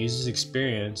Dalam and use this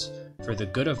experience for the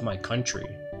good of my country.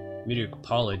 Mirik,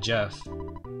 Paula, Jeff.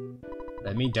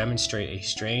 Let me demonstrate a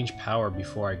strange power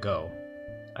before I go.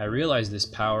 I realized this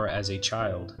power as a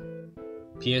child.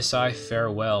 PSI,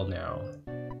 farewell now.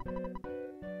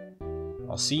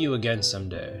 I'll see you again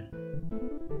someday.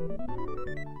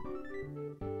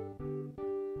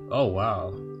 Oh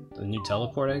wow, the new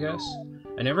teleport, I guess?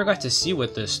 I never got to see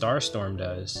what the Starstorm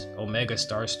does. Omega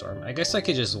Starstorm. I guess I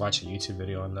could just watch a YouTube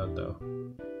video on that though.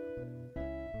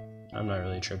 I'm not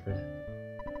really tripping.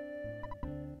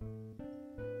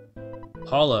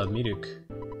 Paula, Miduk.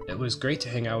 It was great to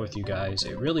hang out with you guys.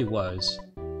 It really was.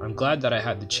 I'm glad that I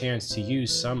had the chance to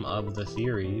use some of the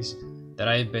theories that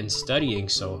I have been studying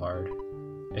so hard.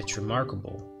 It's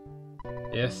remarkable.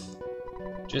 If,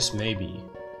 just maybe,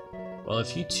 well,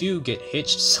 if you two get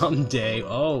hitched someday,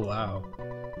 oh wow,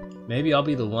 maybe I'll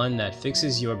be the one that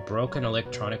fixes your broken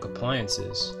electronic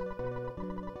appliances.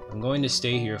 I'm going to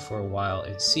stay here for a while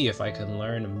and see if I can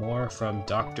learn more from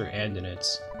Dr.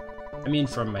 Andonitz. I mean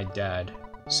from my dad.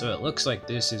 So it looks like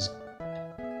this is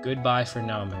goodbye for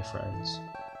now, my friends.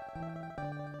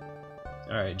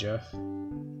 Alright, Jeff.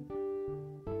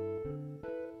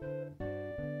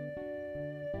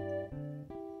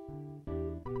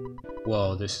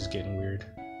 Whoa, this is getting weird.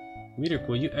 Miduk,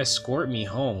 will you escort me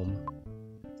home?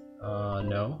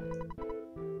 No.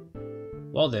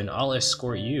 Well then, I'll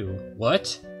escort you.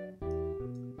 What?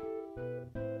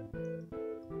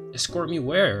 Escort me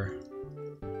where?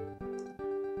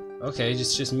 Okay,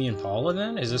 just me and Paula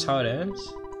then? Is this how it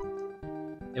ends?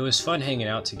 It was fun hanging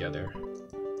out together.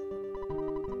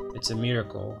 It's a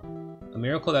miracle. A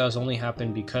miracle that has only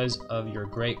happened because of your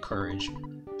great courage.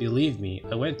 Believe me,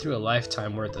 I went through a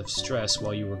lifetime worth of stress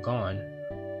while you were gone.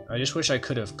 I just wish I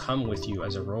could have come with you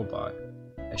as a robot.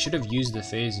 I should have used the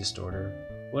phase distorter.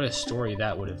 What a story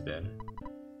that would have been.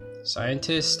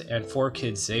 Scientists and 4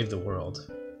 kids saved the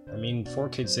world. I mean, 4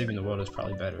 kids saving the world is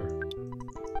probably better.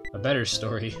 A better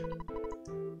story.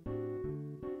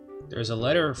 There's a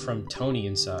letter from Tony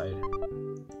inside.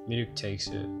 Miduk takes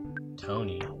it.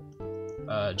 Tony.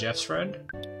 Jeff's friend?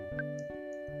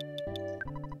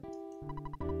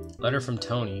 Letter from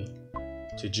Tony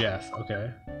to Jeff. Okay.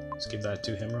 Let's give that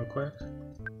to him real quick.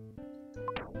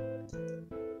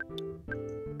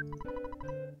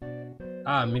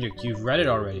 Ah, Miduk, you've read it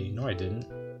already. No, I didn't.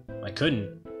 I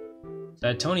couldn't.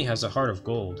 That Tony has a heart of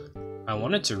gold. I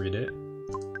wanted to read it.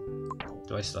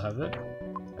 Do I still have it?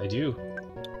 I do.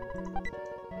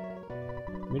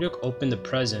 Miduk opened the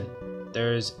present.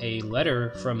 There's a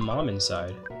letter from Mom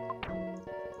inside.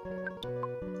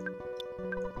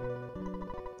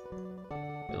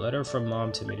 A letter from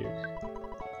Mom to Miduk.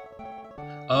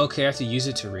 Okay, I have to use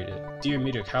it to read it. Dear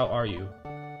Miduk, how are you?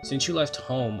 Since you left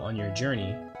home on your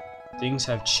journey, things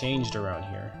have changed around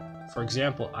here. For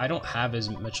example, I don't have as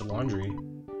much laundry.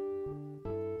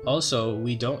 Also,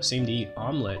 we don't seem to eat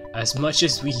omelet as much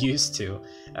as we used to.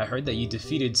 I heard that you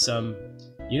defeated some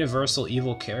universal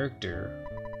evil character.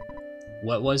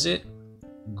 What was it?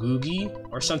 Googie?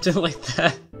 Or something like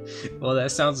that? Well,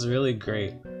 that sounds really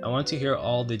great. I want to hear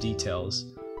all the details.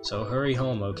 So hurry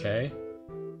home, okay?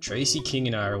 Tracy King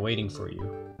and I are waiting for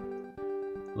you.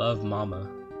 Love, Mama.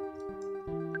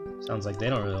 Sounds like they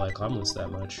don't really like omelets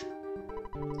that much.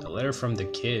 A letter from the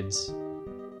kids.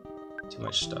 Too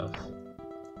much stuff.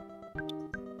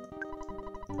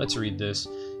 Let's read this.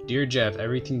 Dear Jeff,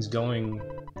 everything's going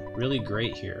really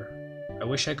great here. I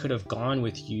wish I could have gone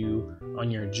with you on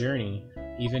your journey,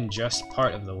 even just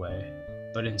part of the way.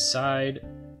 But instead,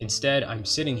 I'm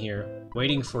sitting here,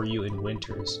 waiting for you in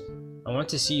Winters. I want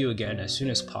to see you again as soon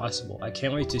as possible. I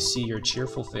can't wait to see your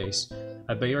cheerful face.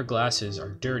 I bet your glasses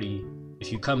are dirty.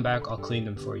 If you come back, I'll clean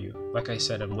them for you. Like I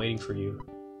said, I'm waiting for you.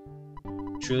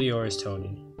 Truly yours,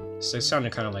 Tony. So it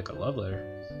sounded kind of like a love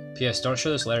letter. P.S. Don't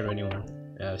show this letter to anyone.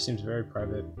 Yeah, it seems very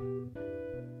private.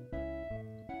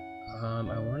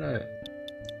 I wanna...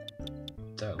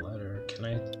 that letter. Can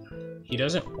I... He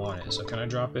doesn't want it, so can I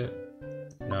drop it?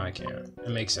 No, I can't. It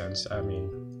makes sense. I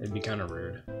mean, it'd be kind of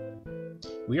rude.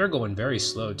 We are going very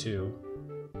slow, too.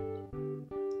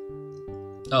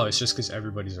 Oh, it's just because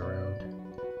everybody's around.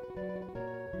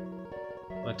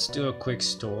 Let's do a quick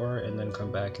store and then come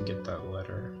back and get that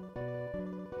letter.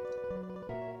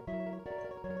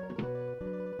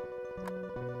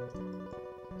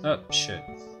 Oh, shit.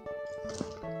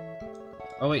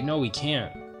 Oh wait, no, we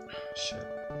can't. Shit.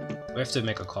 We have to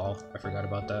make a call. I forgot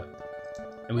about that.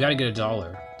 And we gotta get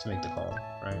 $1 to make the call,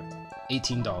 right?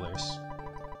 $18.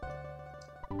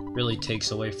 Really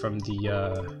takes away from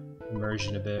the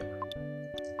immersion a bit.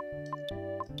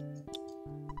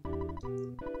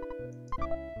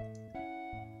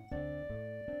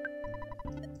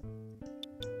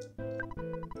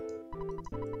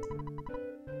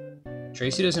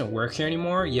 Tracy doesn't work here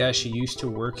anymore? Yeah, she used to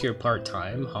work here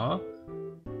part-time, huh?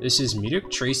 This is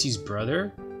Mituk, Tracy's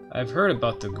brother? I've heard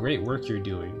about the great work you're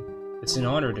doing. It's an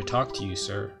honor to talk to you,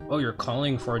 sir. Oh, you're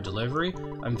calling for a delivery?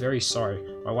 I'm very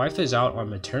sorry. My wife is out on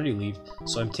maternity leave,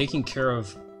 so I'm taking care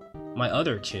of my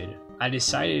other kid. I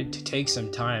decided to take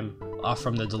some time off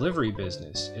from the delivery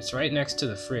business. It's right next to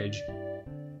the fridge.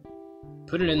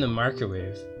 Put it in the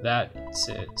microwave. That's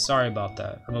it. Sorry about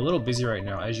that. I'm a little busy right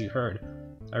now, as you heard.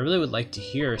 I really would like to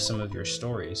hear some of your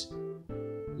stories.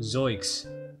 Zoiks.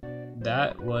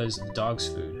 That was the dog's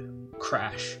food.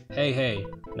 Crash. Hey,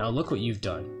 now look what you've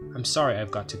done. I'm sorry I've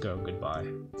got to go. Goodbye.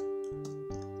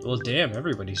 Well, damn,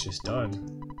 everybody's just done.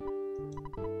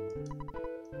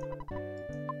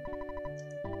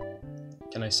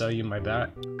 Can I sell you my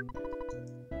bat?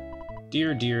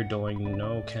 Dear Doing,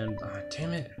 no can... Ah,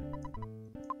 damn it.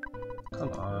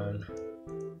 Come on.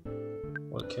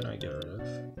 What can I get rid of?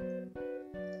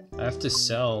 I have to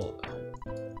sell...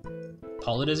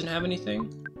 Paula doesn't have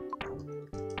anything?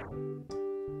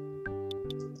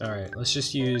 Alright, let's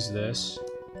just use this.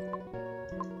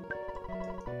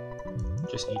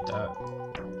 Just eat that.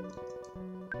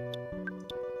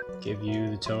 Give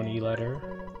you the Tony letter,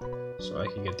 so I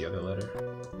can get the other letter.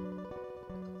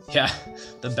 Yeah,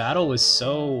 the battle was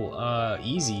so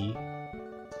easy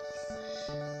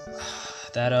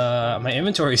that my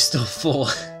inventory is still full.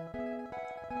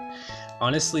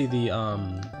 Honestly, the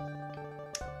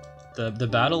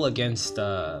battle against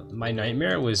my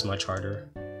nightmare was much harder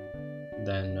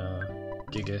than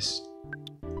giygas.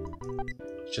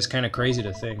 It's just kind of crazy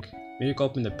to think. Mituk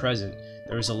opened the present.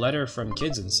 There was a letter from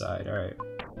kids inside. Alright.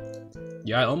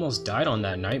 Yeah, I almost died on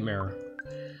that nightmare.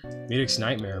 Mituk's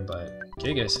nightmare, but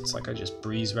giygas, it's like I just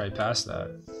breezed right past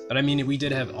that. But I mean, we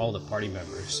did have all the party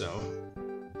members, so...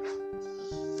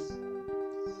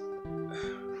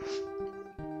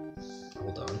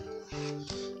 Hold on.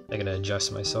 I gotta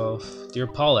adjust myself. Dear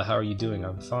Paula, how are you doing?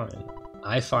 I'm fine.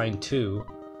 I fine too.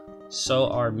 So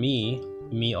are me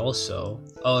also.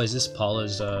 Oh, is this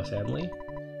Paula's family?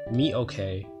 Me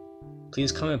okay.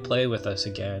 Please come and play with us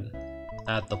again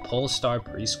at the Polestar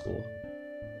Preschool.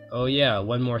 Oh yeah,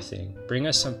 one more thing. Bring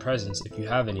us some presents if you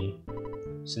have any.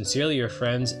 Sincerely your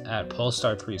friends at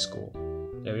Polestar Preschool.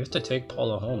 Yeah, we have to take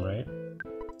Paula home, right?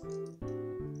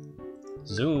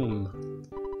 Zoom.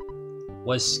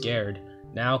 Was scared.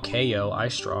 Now KO, I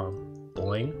strong.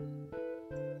 Boing.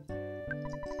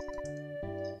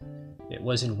 It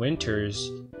was in Winters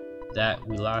that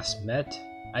we last met.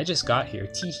 I just got here.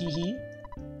 Tee-hee-hee.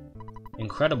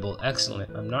 Incredible,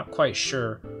 excellent. I'm not quite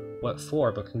sure what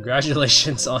for, but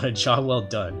congratulations on a job well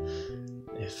done.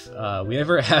 If we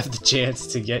ever have the chance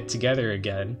to get together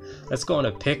again, let's go on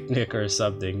a picnic or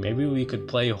something. Maybe we could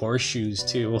play horseshoes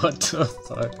too. What the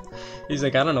fuck? He's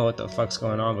like, I don't know what the fuck's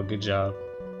going on, but good job.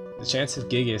 The chance of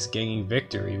giygas gaining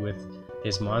victory with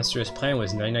his monstrous plan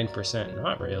was 99%.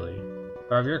 Not really.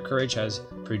 However, your courage has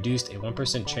produced a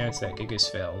 1% chance that giygas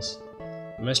fails.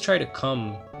 You must try to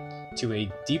come to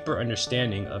a deeper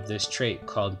understanding of this trait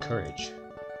called courage.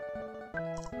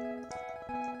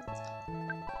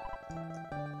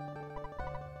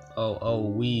 Oh,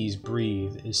 wheeze,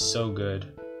 breathe is so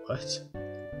good. What?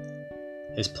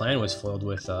 His plan was foiled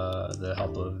with the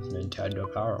help of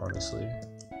Nintendo Power, honestly.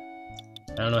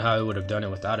 I don't know how he would have done it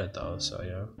without it though, so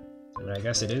yeah. I mean, I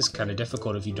guess it is kind of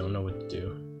difficult if you don't know what to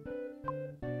do.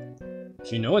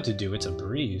 If you know what to do, it's a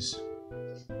breeze.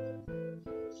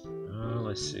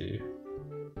 Let's see.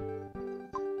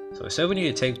 So I said we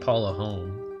need to take Paula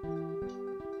home.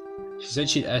 She said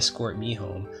she'd escort me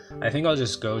home. I think I'll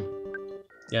just go...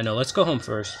 Yeah, no, let's go home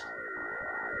first.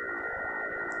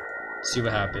 See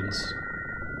what happens.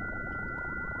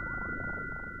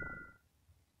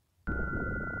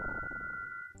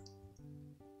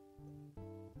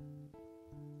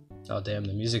 Oh damn,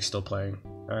 the music's still playing.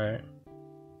 Alright.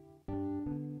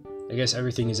 I guess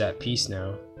everything is at peace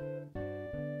now.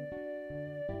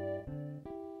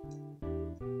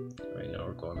 Right now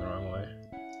we're going the wrong way.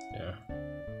 Yeah.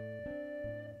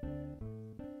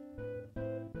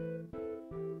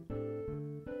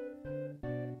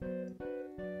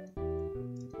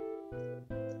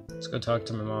 Let's go talk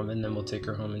to my mom and then we'll take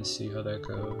her home and see how that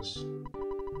goes.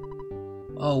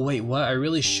 Oh wait, what? I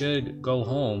really should go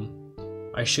home.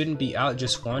 I shouldn't be out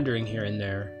just wandering here and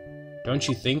there. Don't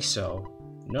you think so?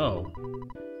 No.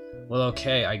 Well,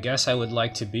 okay, I guess I would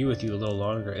like to be with you a little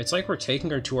longer. It's like we're taking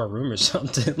her to our room or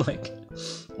something. Like,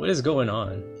 what is going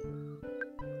on?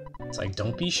 It's like,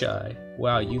 don't be shy.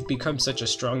 Wow, you've become such a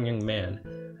strong young man.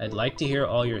 I'd like to hear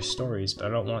all your stories, but I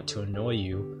don't want to annoy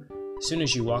you. As soon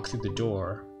as you walk through the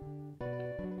door,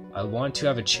 I want to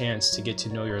have a chance to get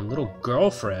to know your little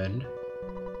girlfriend.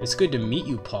 It's good to meet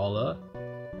you, Paula.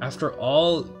 After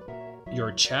all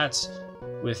your chats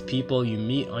with people you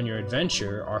meet on your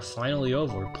adventure are finally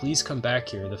over, please come back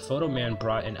here. The photo man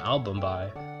brought an album by.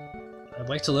 I'd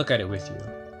like to look at it with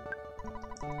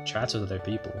you. Chats with other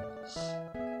people.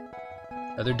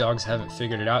 Other dogs haven't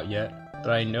figured it out yet,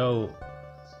 but I know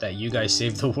that you guys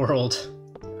saved the world.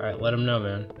 Alright, let them know,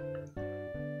 man.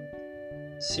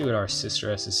 See what our sister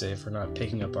has to say for not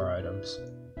picking up our items.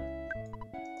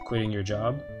 Quitting your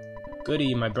job?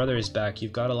 Goody, my brother is back.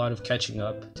 You've got a lot of catching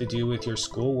up to do with your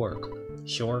schoolwork.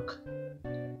 Hjork.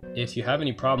 If you have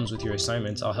any problems with your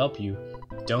assignments, I'll help you.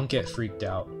 Don't get freaked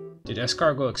out. Did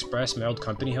Escargot Express my old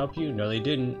company help you? No, they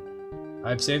didn't.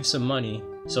 I've saved some money,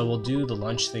 so we'll do the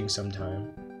lunch thing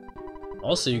sometime.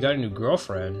 Also, you got a new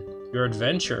girlfriend. Your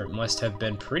adventure must have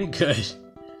been pretty good.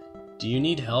 Do you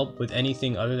need help with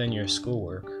anything other than your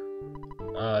schoolwork?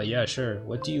 Yeah, sure.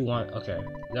 What do you want? Okay.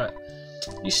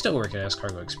 You still work at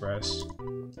Escargot Express.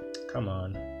 Come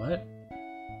on. What?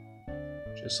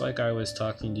 Just like I was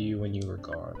talking to you when you were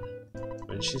gone.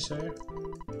 What did she say?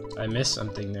 I missed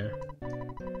something there.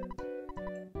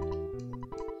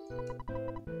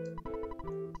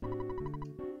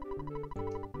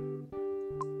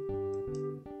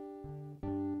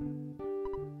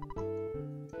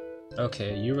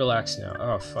 Okay, you relax now.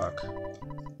 Oh, fuck.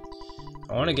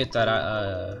 I want to get that,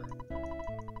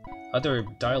 other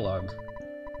dialogue.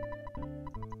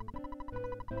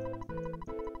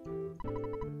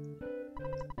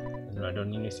 I don't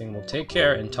need anything. Well, take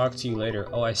care and talk to you later.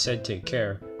 Oh, I said take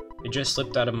care. It just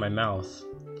slipped out of my mouth.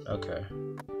 Okay.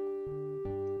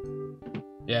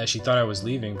 Yeah, she thought I was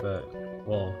leaving, but,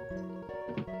 well,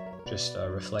 just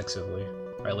reflexively.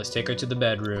 Alright, let's take her to the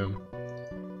bedroom.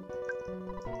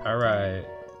 Alright.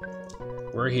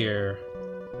 We're here.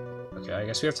 Okay, I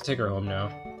guess we have to take her home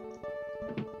now.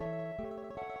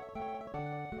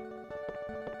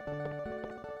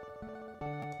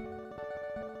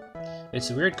 It's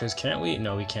weird because can't we?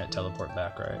 No, we can't teleport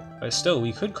back, right? But still,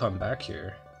 we could come back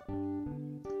here.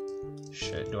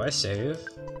 Shit, do I save?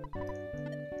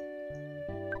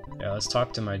 Yeah, let's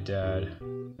talk to my dad.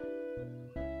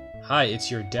 Hi,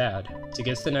 it's your dad. To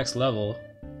get to the next level...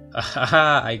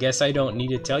 Haha, I guess I don't need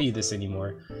to tell you this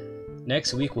anymore.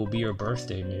 Next week will be your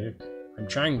birthday, Mick. I'm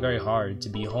trying very hard to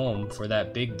be home for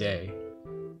that big day.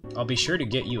 I'll be sure to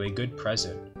get you a good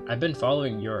present. I've been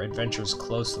following your adventures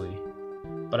closely,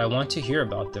 but I want to hear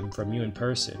about them from you in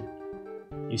person.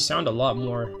 You sound a lot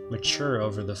more mature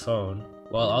over the phone.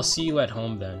 Well, I'll see you at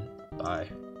home then. Bye.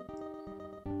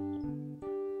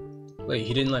 Wait,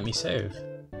 he didn't let me save.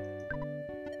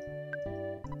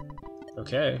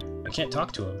 Okay, I can't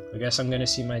talk to him. I guess I'm gonna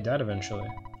see my dad eventually.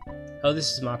 Oh,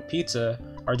 this is Mock Pizza.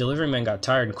 Our delivery man got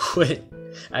tired and quit.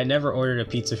 I never ordered a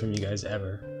pizza from you guys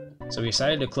ever. So we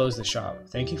decided to close the shop.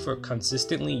 Thank you for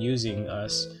consistently using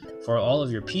us for all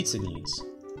of your pizza needs.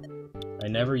 I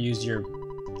never used your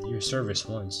service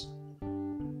once.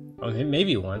 Oh,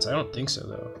 maybe once. I don't think so,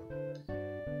 though.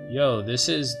 Yo, this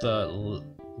is the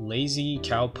Lazy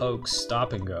Cowpoke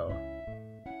Stop and Go.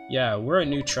 Yeah, we're a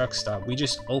new truck stop. We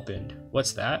just opened.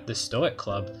 What's that? The Stoic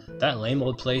Club. That lame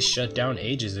old place shut down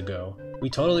ages ago. We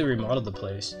totally remodeled the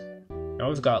place. Now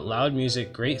we've got loud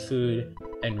music, great food,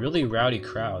 and really rowdy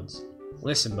crowds.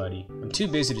 Listen, buddy, I'm too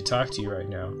busy to talk to you right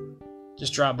now.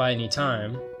 Just drop by any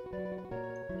time.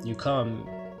 You come,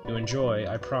 you enjoy,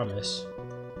 I promise.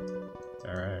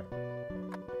 Alright.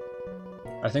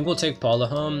 I think we'll take Paula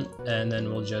home, and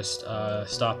then we'll just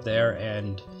stop there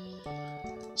and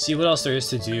see what else there is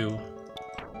to do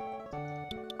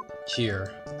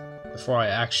here before I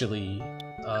actually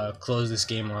close this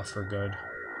game off for good.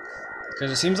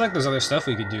 Because it seems like there's other stuff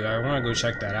we could do. I want to go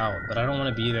check that out, but I don't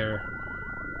want to be there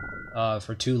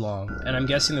for too long. And I'm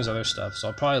guessing there's other stuff, so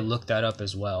I'll probably look that up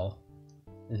as well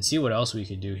and see what else we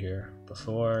could do here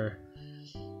before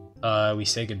we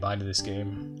say goodbye to this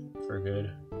game for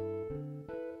good.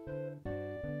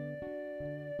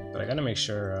 But I gotta make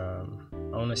sure,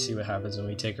 I want to see what happens when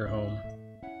we take her home.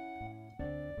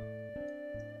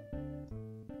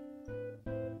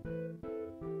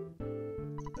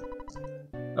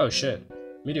 Oh shit.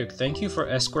 Meteor, thank you for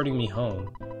escorting me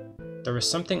home. There was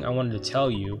something I wanted to tell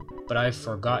you, but I've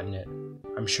forgotten it.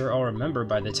 I'm sure I'll remember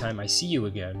by the time I see you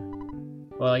again.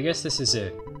 Well, I guess this is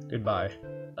it. Goodbye.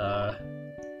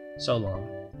 So long.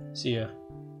 See ya.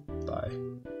 Bye.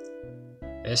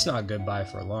 It's not goodbye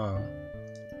for long.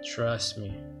 Trust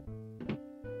me.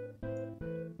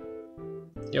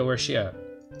 Yo, where's she at?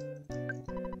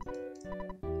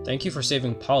 Thank you for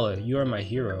saving Paula. You are my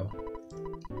hero.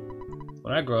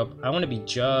 When I grow up, I want to be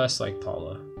just like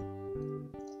Paula.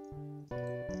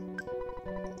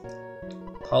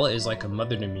 Paula is like a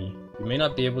mother to me. You may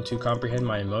not be able to comprehend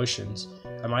my emotions.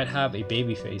 I might have a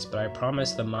baby face, but I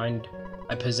promise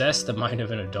I possess the mind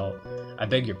of an adult. I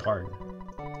beg your pardon.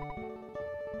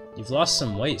 You've lost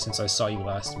some weight since I saw you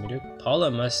last, Miduk. Paula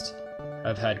must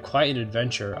have had quite an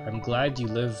adventure. I'm glad you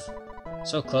live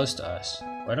so close to us.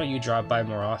 Why don't you drop by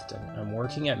more often? I'm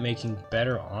working at making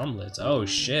better omelets. Oh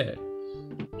shit.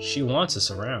 She wants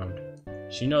us around.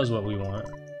 She knows what we want.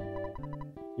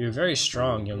 You're a very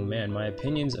strong young man. My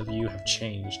opinions of you have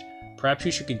changed. Perhaps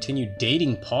you should continue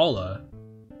dating Paula.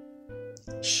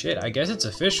 Shit, I guess it's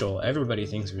official. Everybody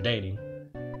thinks we're dating.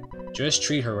 Just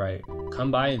treat her right. Come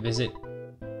by and visit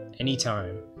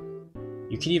anytime.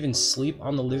 You can even sleep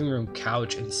on the living room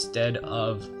couch instead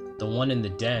of the one in the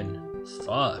den.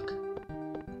 Fuck.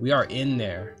 We are in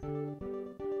there.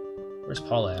 Where's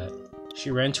Paula at?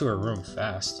 She ran to her room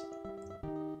fast.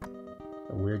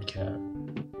 A weird cat.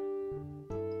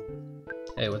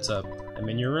 Hey, what's up? I'm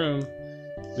in your room.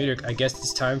 Miduk, I guess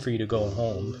it's time for you to go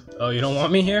home. Oh, you don't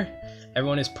want me here?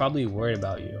 Everyone is probably worried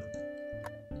about you.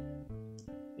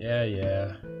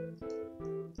 Yeah.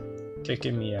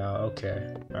 Kicking me out.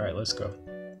 Okay. Alright, let's go.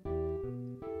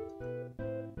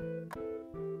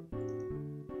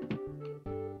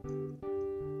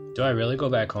 Do I really go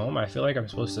back home? I feel like I'm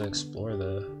supposed to explore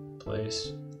the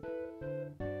place.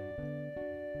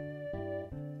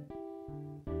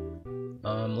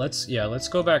 Let's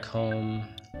go back home.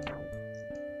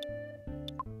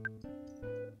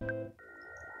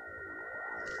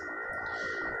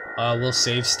 We'll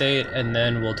save state and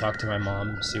then we'll talk to my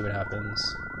mom, see what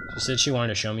happens. She said she wanted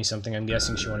to show me something. I'm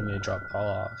guessing she wanted me to drop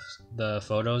Paula off the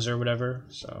photos or whatever,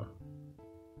 so.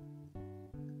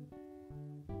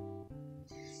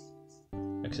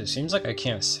 Because it seems like I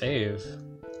can't save.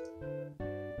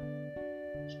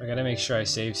 So I gotta make sure I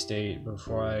save state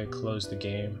before I close the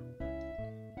game.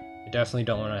 I definitely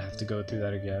don't want to have to go through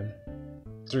that again.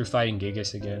 Through fighting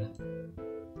Giygas again.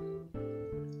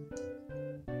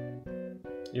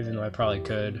 Even though I probably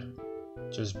could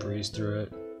just breeze through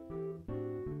it.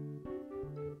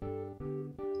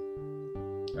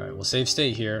 Alright, we'll save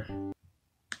state here.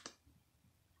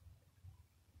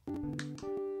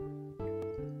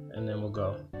 And then we'll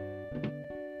go.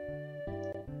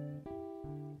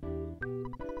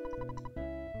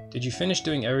 Did you finish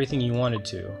doing everything you wanted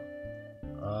to?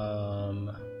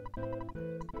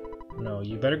 No,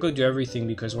 you better go do everything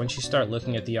because once you start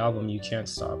looking at the album, you can't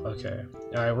stop. Okay.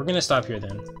 Alright, we're gonna stop here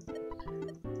then.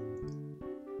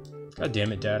 God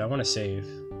damn it, Dad, I wanna save.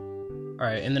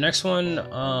 Alright, in the next one,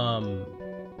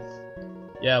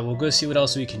 yeah, we'll go see what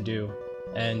else we can do.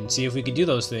 And see if we can do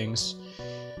those things.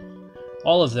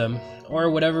 All of them. Or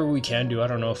whatever we can do. I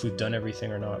don't know if we've done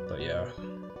everything or not, but yeah.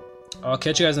 I'll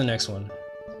catch you guys in the next one.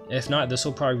 If not, this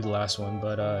will probably be the last one,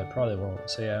 but it probably won't.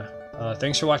 So yeah,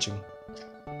 thanks for watching.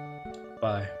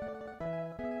 Bye.